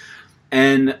Shintai.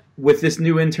 And with this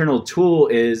new internal tool,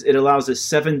 it allows a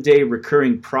 7-day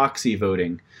recurring proxy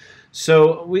voting.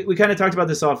 So we kind of talked about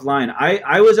this offline.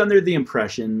 I was under the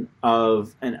impression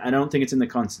of, and I don't think it's in the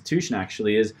Constitution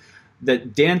actually, is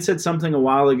that Dan said something a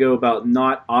while ago about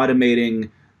not automating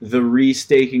the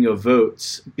restaking of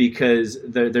votes because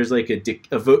there's like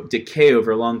a vote decay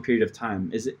over a long period of time.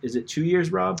 Is it 2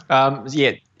 years, Rob?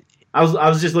 Yeah. I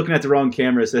was just looking at the wrong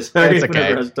camera, so sorry. It's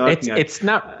okay. I was talking, it's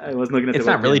not. I wasn't looking at. It's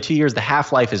not really 2 years. The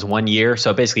half-life is 1 year,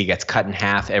 so it basically gets cut in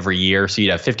half every year. So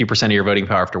you'd have 50% of your voting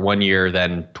power after 1 year,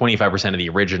 then 25% of the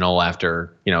original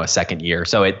after a second year.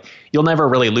 So you'll never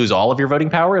really lose all of your voting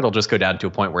power. It'll just go down to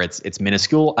a point where it's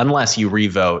minuscule unless you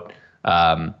revote,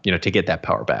 to get that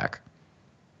power back.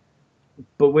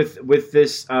 But with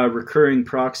this recurring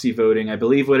proxy voting, I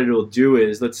believe what it will do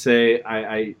is, let's say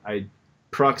I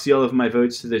proxy all of my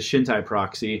votes to the Shintai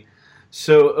proxy.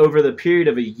 So over the period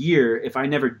of a year, if I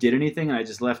never did anything and I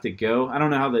just left it go, I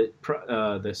don't know how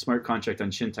the smart contract on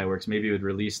Shintai works. Maybe it would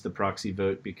release the proxy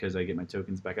vote because I get my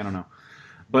tokens back. I don't know.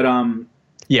 But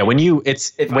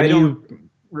if I don't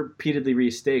repeatedly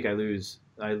restake, I lose.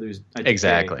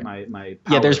 Exactly. My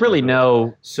there's really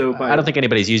no. So I don't think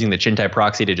anybody's using the Shintai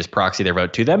proxy to just proxy their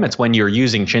vote to them. It's when you're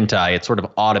using Shintai, it sort of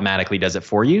automatically does it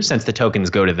for you, since the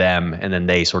tokens go to them and then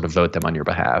they sort of vote them on your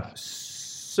behalf.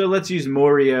 So let's use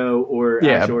Morio or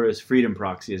Azora's Freedom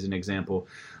proxy as an example.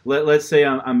 Let's say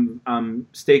I'm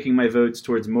staking my votes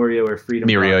towards Morio or Freedom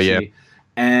proxy,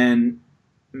 and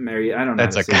Mary, I don't know how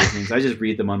to say these names. I just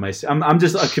read them on my. I'm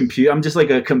just a computer. I'm just like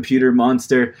a computer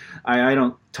monster. I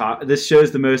don't talk. This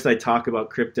shows the most I talk about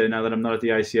crypto now that I'm not at the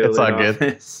ICO. It's all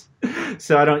good.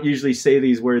 So I don't usually say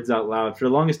these words out loud. For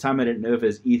the longest time, I didn't know if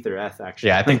it's ETH or ETH. Actually,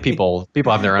 yeah, I think people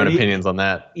have their own opinions on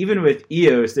that. Even with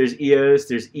EOS, there's EOS,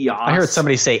 there's EOS. I heard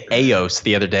somebody say EOS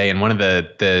the other day in one of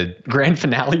the grand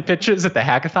finale pitches at the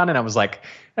hackathon, and I was like,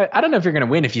 I don't know if you're going to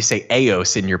win if you say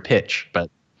EOS in your pitch, but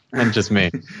that's just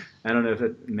me. I don't know if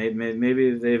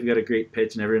maybe they've got a great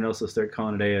pitch and everyone else will start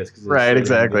calling it AS. Right,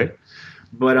 exactly.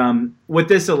 But what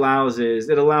this allows is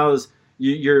it allows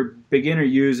your beginner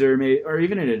user, or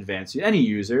even an advanced, any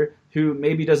user who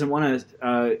maybe doesn't want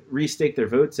to restake their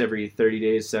votes every 30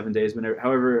 days, 7 days,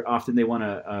 however often they want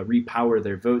to repower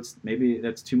their votes. Maybe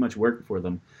that's too much work for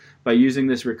them. By using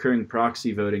this recurring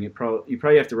proxy voting, you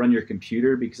probably have to run your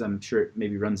computer, because I'm sure it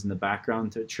maybe runs in the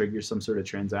background to trigger some sort of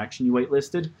transaction you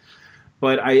whitelisted.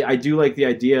 But I do like the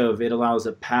idea of it allows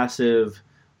a passive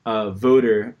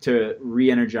voter to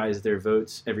re-energize their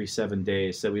votes every 7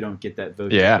 days, so we don't get that vote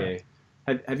decay.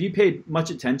 Have you paid much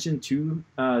attention to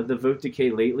the vote decay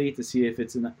lately to see if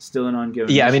it's still an ongoing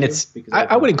issue? Yeah, I mean,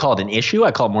 I wouldn't call it an issue.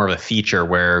 I call it more of a feature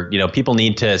where, people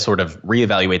need to sort of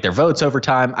reevaluate their votes over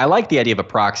time. I like the idea of a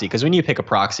proxy, because when you pick a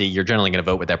proxy, you're generally going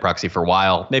to vote with that proxy for a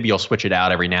while. Maybe you'll switch it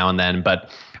out every now and then, but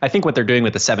I think what they're doing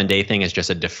with the 7-day thing is just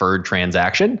a deferred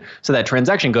transaction. So that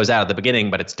transaction goes out at the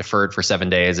beginning, but it's deferred for 7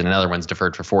 days, and another one's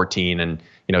deferred for 14 and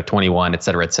 21, et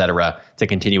cetera, to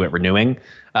continue it renewing.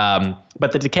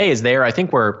 But the decay is there. I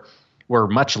think we're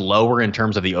much lower in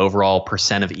terms of the overall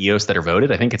percent of EOS that are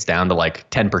voted. I think it's down to like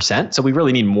 10%. So we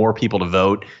really need more people to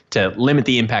vote to limit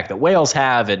the impact that whales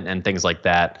have and things like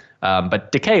that.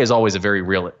 But decay is always a very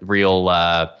real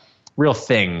real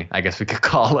thing, I guess we could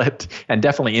call it, and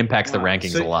definitely impacts the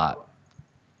rankings a lot.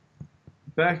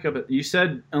 Back up. You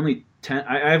said only 10.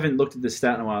 I haven't looked at this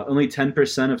stat in a while. Only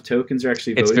 10% of tokens are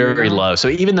actually voting. It's very low. So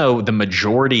even though the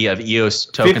majority of EOS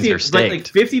tokens are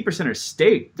staked. Like 50% are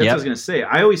staked. That's what I was going to say.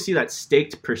 I always see that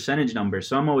staked percentage number.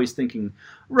 So I'm always thinking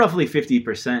roughly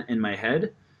 50% in my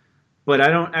head. But I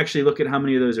don't actually look at how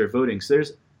many of those are voting. So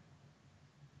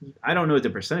I don't know what the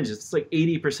percentage is. It's like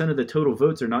 80% of the total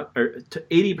votes are not, or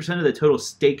 80% of the total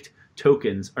staked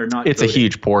tokens are not. It's voting. A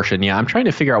huge portion. Yeah, I'm trying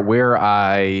to figure out where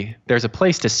there's a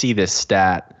place to see this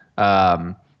stat.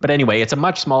 But anyway, it's a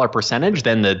much smaller percentage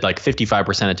than the like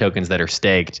 55% of tokens that are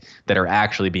staked that are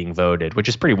actually being voted, which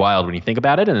is pretty wild when you think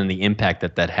about it, and then the impact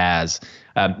that has.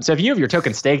 So if you have your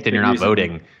token staked and you're not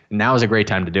voting, now is a great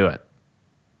time to do it.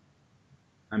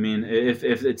 I mean, if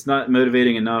it's not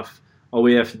motivating enough, all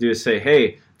we have to do is say,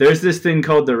 hey, there's this thing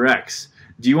called the Rex.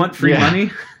 Do you want free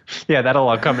money? Yeah, that'll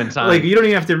all come in time. Like you don't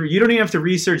even have to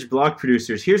research block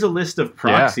producers. Here's a list of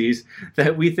proxies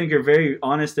that we think are very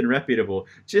honest and reputable.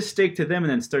 Just stake to them and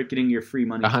then start getting your free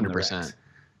money. 100%.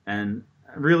 And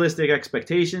realistic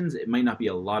expectations, it might not be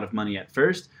a lot of money at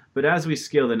first, but as we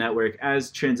scale the network,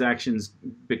 as transactions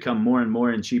become more and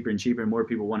more and cheaper, and more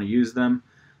people want to use them,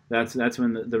 that's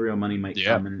when the real money might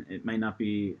come, and it might not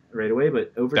be right away,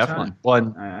 but over time.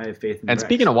 Well, I have faith in And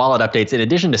speaking of wallet updates, in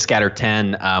addition to Scatter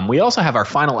 10, we also have our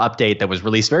final update that was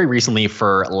released very recently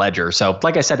for Ledger. So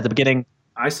like I said at the beginning,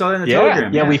 I saw that in the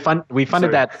Telegram. Yeah, we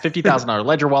funded that $50,000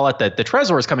 Ledger wallet. The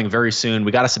Trezor is coming very soon.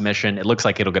 We got a submission. It looks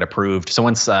like it'll get approved. So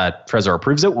once Trezor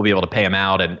approves it, we'll be able to pay them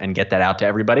out and get that out to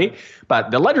everybody.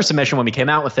 But the Ledger submission, when we came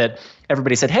out with it,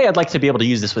 everybody said, hey, I'd like to be able to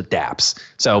use this with dApps.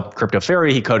 So Crypto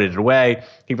Fairy, he coded it away.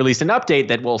 He released an update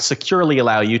that will securely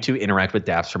allow you to interact with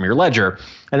dApps from your Ledger.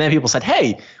 And then people said,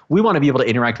 hey, we want to be able to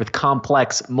interact with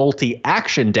complex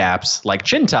multi-action dApps like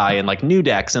Chintai and like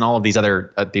Nudex and all of these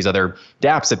other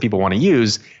dApps that people want to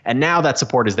use. And now that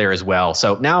support is there as well.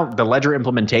 So now the Ledger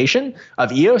implementation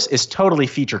of EOS is totally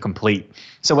feature complete.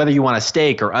 So whether you want to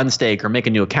stake or unstake or make a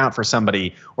new account for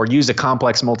somebody or use a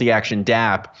complex multi-action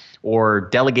dApp or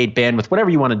delegate bandwidth, whatever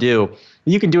you want to do,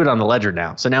 you can do it on the Ledger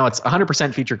now. So now it's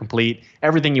 100% feature complete.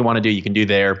 Everything you want to do, you can do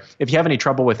there. If you have any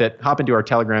trouble with it, hop into our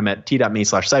Telegram at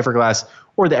t.me/cypherglass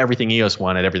or the Everything EOS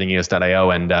one at everythingeos.io,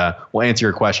 and we'll answer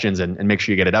your questions and make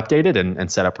sure you get it updated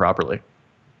and set up properly.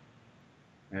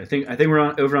 I think we're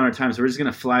over on our time, so we're just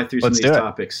going to fly through some of these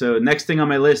topics. So next thing on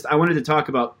my list, I wanted to talk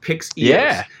about Pix EOS.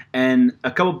 Yeah. And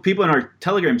a couple people in our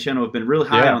Telegram channel have been really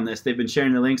high on this. They've been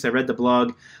sharing the links. I read the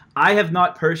blog. I have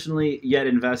not personally yet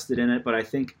invested in it, but I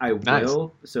think I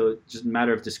will. So it's just a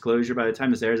matter of disclosure. By the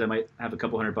time this airs, I might have a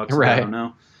couple $100. Right. I don't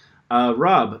know.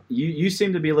 Rob, you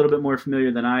seem to be a little bit more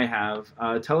familiar than I have.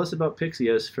 Tell us about Pix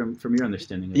EOS from your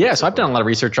understanding. Yeah, so I've done a lot of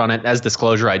research on it. As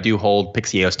disclosure, I do hold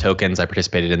Pix EOS tokens. I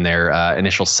participated in their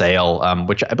initial sale,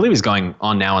 which I believe is going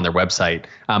on now on their website.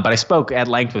 But I spoke at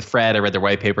length with Fred. I read their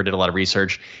white paper, did a lot of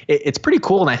research. It's pretty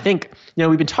cool, and I think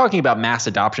we've been talking about mass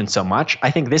adoption so much.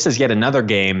 I think this is yet another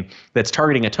game that's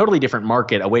targeting a totally different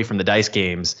market away from the dice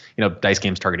games. Dice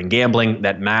games targeting gambling,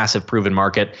 that massive proven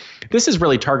market. This is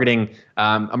really targeting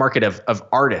a market of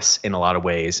artists in a lot of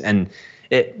ways. And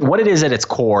what it is at its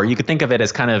core, you could think of it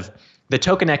as kind of the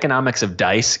token economics of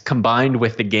dice combined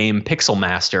with the game Pixel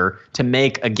Master to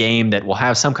make a game that will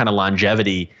have some kind of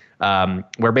longevity,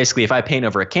 where basically if I paint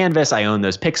over a canvas, I own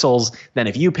those pixels. Then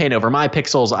if you paint over my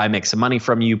pixels, I make some money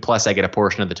from you, plus I get a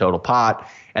portion of the total pot.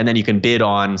 And then you can bid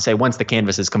on, say, once the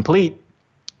canvas is complete,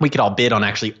 we could all bid on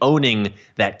actually owning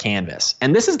that canvas.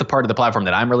 And this is the part of the platform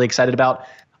that I'm really excited about.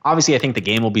 Obviously, I think the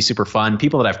game will be super fun.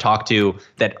 People that I've talked to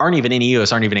that aren't even in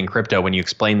EOS, aren't even in crypto, when you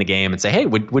explain the game and say, hey,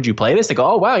 would you play this? They go,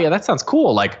 oh, wow, yeah, that sounds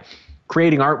cool. Like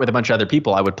creating art with a bunch of other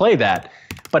people, I would play that.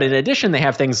 But in addition, they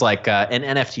have things like an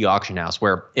NFT auction house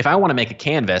where if I want to make a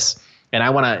canvas and I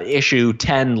want to issue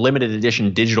 10 limited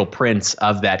edition digital prints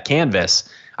of that canvas,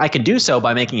 I can do so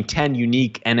by making 10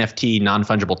 unique NFT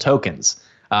non-fungible tokens.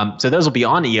 So those will be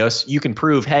on EOS. You can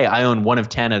prove, hey, I own one of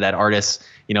 10 of that artist's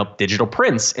digital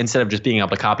prints. Instead of just being able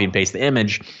to copy and paste the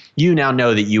image, you now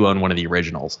know that you own one of the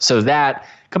originals. So that,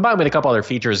 combined with a couple other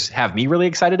features, have me really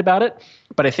excited about it.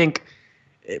 But I think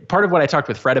part of what I talked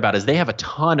with Fred about is they have a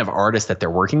ton of artists that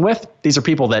they're working with. These are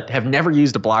people that have never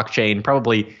used a blockchain,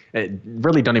 probably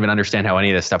really don't even understand how any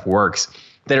of this stuff works,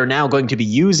 that are now going to be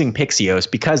using Pix EOS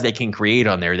because they can create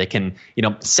on there. They can,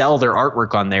 sell their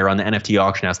artwork on there on the NFT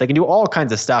auction house. They can do all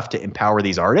kinds of stuff to empower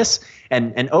these artists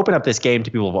and open up this game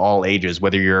to people of all ages,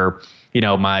 whether you're,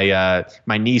 my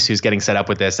niece who's getting set up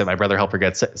with this, and my brother helped her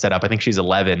get set up. I think she's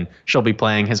 11. She'll be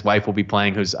playing. His wife will be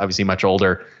playing, who's obviously much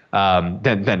older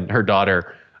than her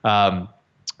daughter.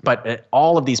 But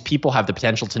all of these people have the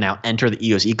potential to now enter the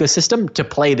EOS ecosystem to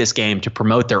play this game, to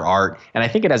promote their art. And I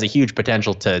think it has a huge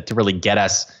potential to really get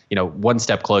us, one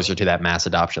step closer to that mass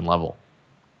adoption level.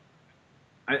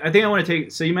 I think I want to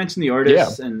take, so you mentioned the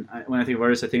artists, and when I think of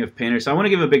artists, I think of painters. So I want to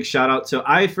give a big shout out. So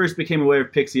I first became aware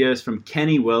of PixEOS from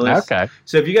Kenny Willis. Okay.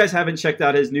 So if you guys haven't checked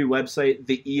out his new website,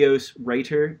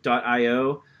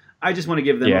 theeoswriter.io, I just want to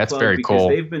give them a plug because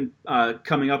they've been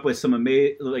coming up with some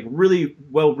really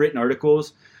well-written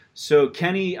articles. So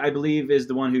Kenny, I believe, is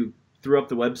the one who threw up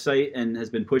the website and has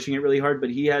been pushing it really hard, but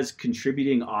he has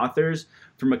contributing authors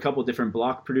from a couple different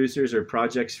block producers or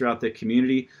projects throughout the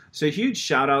community. So a huge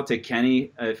shout out to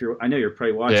Kenny. I know you're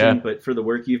probably watching, but for the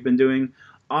work you've been doing.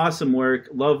 Awesome work.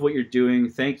 Love what you're doing.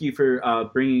 Thank you for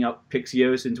bringing up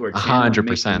PixEOS into our channel 100%. and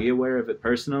making me aware of it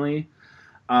personally.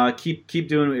 Keep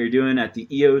doing what you're doing at the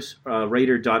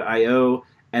eoswriter.io.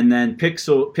 And then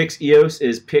PixEOS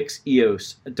is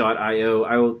pixeos.io.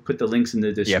 I will put the links in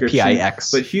the description. Yeah, PIX.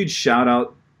 But huge shout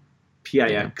out,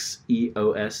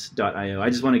 pixeos.io. I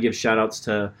just want to give shout outs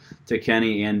to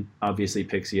Kenny and obviously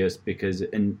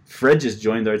PixEOS and Fred just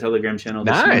joined our Telegram channel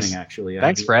this morning, actually.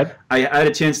 Thanks, Fred. I had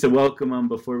a chance to welcome him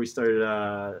before we started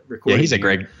recording. Yeah, he's a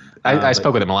great I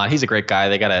spoke with him a lot. He's a great guy.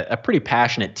 They got a pretty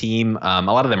passionate team. A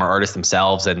lot of them are artists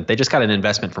themselves, and they just got an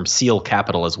investment from Seal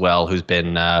Capital as well, who's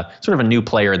been sort of a new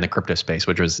player in the crypto space,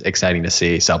 which was exciting to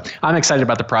see. So I'm excited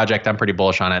about the project. I'm pretty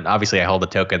bullish on it. Obviously, I hold the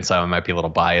token, so I might be a little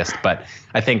biased, but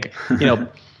I think,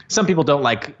 some people don't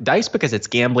like DICE because it's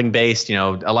gambling based. A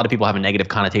lot of people have a negative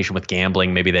connotation with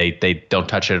gambling. Maybe they don't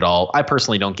touch it at all. I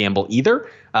personally don't gamble either,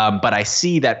 but I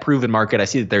see that proven market. I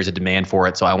see that there's a demand for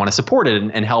it, so I want to support it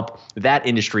and help that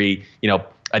industry,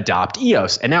 adopt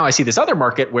EOS. And now I see this other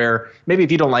market where maybe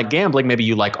if you don't like gambling, maybe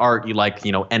you like art, you like,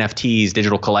 NFTs,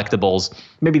 digital collectibles.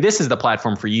 Maybe this is the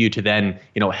platform for you to then,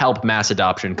 help mass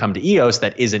adoption come to EOS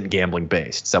that isn't gambling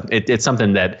based. So it's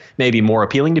something that may be more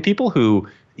appealing to people who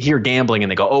hear gambling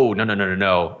and they go, oh,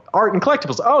 no, art and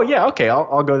collectibles. Oh yeah, okay,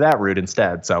 I'll go that route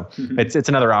instead. So it's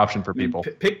another option for people.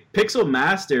 Pixel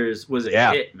Masters was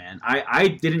a hit, man. I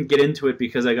didn't get into it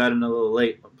because I got in a little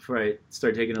late before I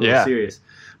started taking it a little serious.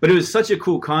 But it was such a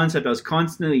cool concept. I was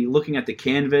constantly looking at the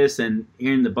canvas and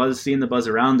hearing the buzz, seeing the buzz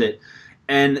around it.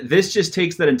 And this just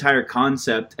takes that entire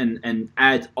concept and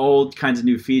adds all kinds of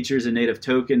new features and native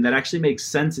token that actually makes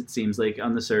sense, it seems like,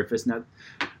 on the surface. Now,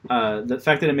 the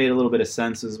fact that it made a little bit of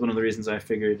sense is one of the reasons I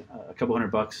figured a couple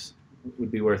 $100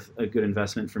 would be worth a good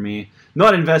investment for me.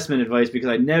 Not investment advice, because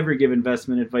I never give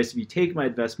investment advice. If you take my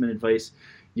investment advice,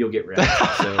 you'll get wrecked.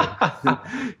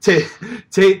 So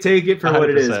take it for 100%. What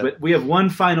it is. But we have one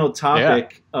final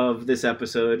topic of this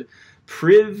episode,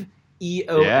 Priv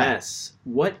EOS.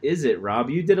 What is it,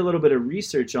 Rob? You did a little bit of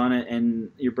research on it,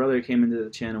 and your brother came into the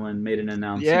channel and made an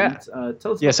announcement.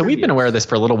 Tell us. So we've been aware of this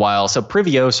for a little while. So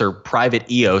PrivEOS or private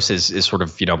EOS is sort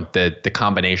of the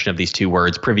combination of these two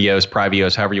words. PrivEOS,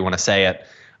 PrivEOS, however you want to say it.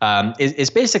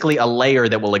 Is basically a layer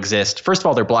that will exist. First of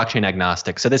all, they're blockchain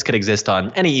agnostic, so this could exist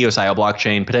on any EOSIO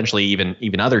blockchain, potentially even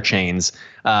other chains.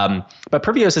 But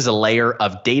PrivEOS is a layer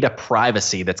of data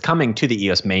privacy that's coming to the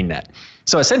EOS mainnet.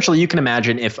 So essentially, you can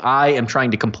imagine if I am trying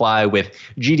to comply with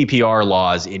GDPR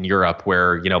laws in Europe,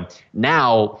 where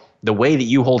now the way that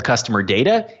you hold customer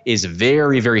data is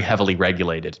very, very heavily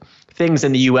regulated. Things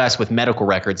in the US with medical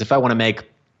records, if I want to make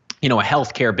a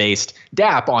healthcare-based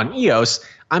dApp on EOS,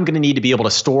 I'm going to need to be able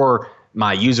to store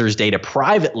my users' data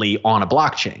privately on a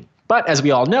blockchain. But as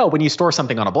we all know, when you store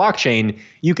something on a blockchain,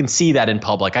 you can see that in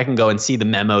public. I can go and see the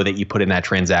memo that you put in that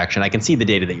transaction. I can see the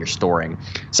data that you're storing.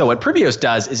 So what PrivEOS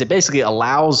does is it basically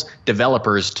allows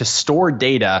developers to store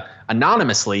data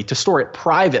anonymously, to store it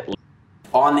privately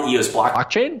on the EOS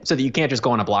blockchain, so that you can't just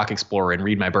go on a block explorer and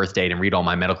read my birth date and read all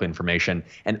my medical information,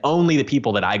 and only the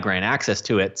people that I grant access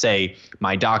to it, say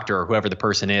my doctor or whoever the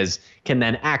person is, can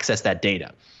then access that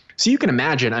data. So you can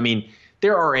imagine,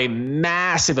 there are a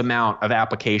massive amount of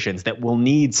applications that will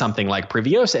need something like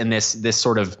PrivEOS and this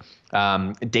sort of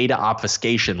data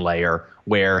obfuscation layer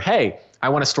where, hey, I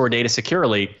want to store data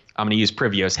securely, I'm going to use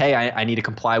PrivEOS. Hey, I need to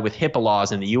comply with HIPAA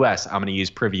laws in the US, I'm going to use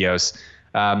PrivEOS.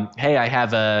 Hey, I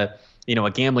have a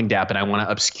gambling dApp and I want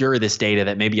to obscure this data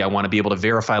that maybe I want to be able to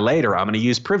verify later, I'm going to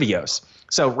use PrivEOS.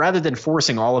 So rather than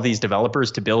forcing all of these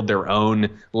developers to build their own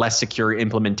less secure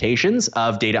implementations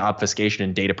of data obfuscation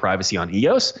and data privacy on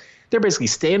EOS, they're basically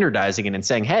standardizing it and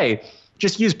saying, hey,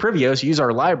 just use Privios, use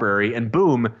our library, and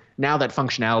boom, now that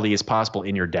functionality is possible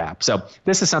in your dApp. So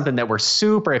this is something that we're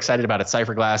super excited about at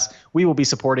Cypherglass. We will be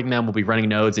supporting them. We'll be running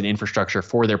nodes and infrastructure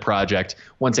for their project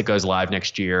once it goes live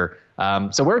next year.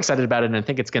 So we're excited about it, and I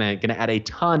think it's going to add a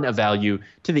ton of value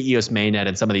to the EOS mainnet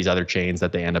and some of these other chains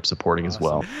that they end up supporting as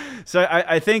well. So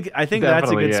I think that's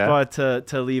a good spot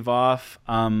to leave off.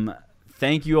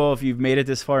 Thank you all if you've made it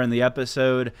this far in the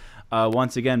episode.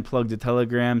 Once again, plug the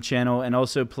Telegram channel, and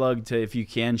also plug to, if you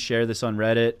can, share this on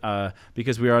Reddit,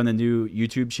 because we are on the new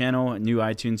YouTube channel, new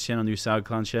iTunes channel, new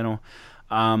SoundCloud channel.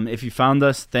 If you found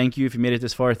us, thank you. If you made it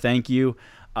this far, thank you.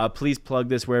 Please plug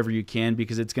this wherever you can,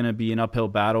 because it's going to be an uphill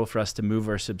battle for us to move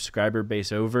our subscriber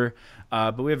base over.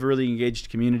 But we have a really engaged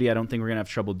community. I don't think we're going to have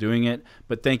trouble doing it.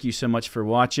 But thank you so much for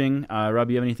watching. Rob,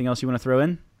 you have anything else you want to throw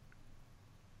in?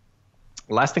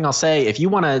 Last thing I'll say, if you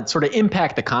want to sort of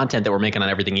impact the content that we're making on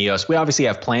Everything EOS, we obviously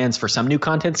have plans for some new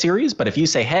content series. But if you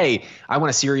say, hey, I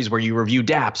want a series where you review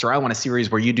dApps, or I want a series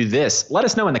where you do this, let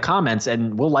us know in the comments,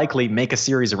 and we'll likely make a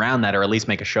series around that, or at least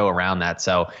make a show around that.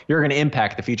 So you're going to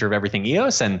impact the future of Everything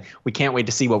EOS, and we can't wait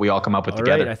to see what we all come up with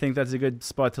together. Right, I think that's a good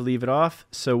spot to leave it off.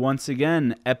 So once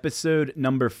again, episode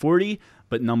number 40,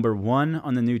 but number 1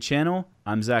 on the new channel.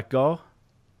 I'm Zach Gall.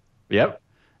 Yep.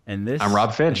 And this I'm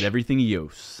Rob Finch. is Everything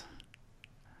EOS.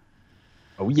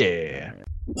 Oh, yeah.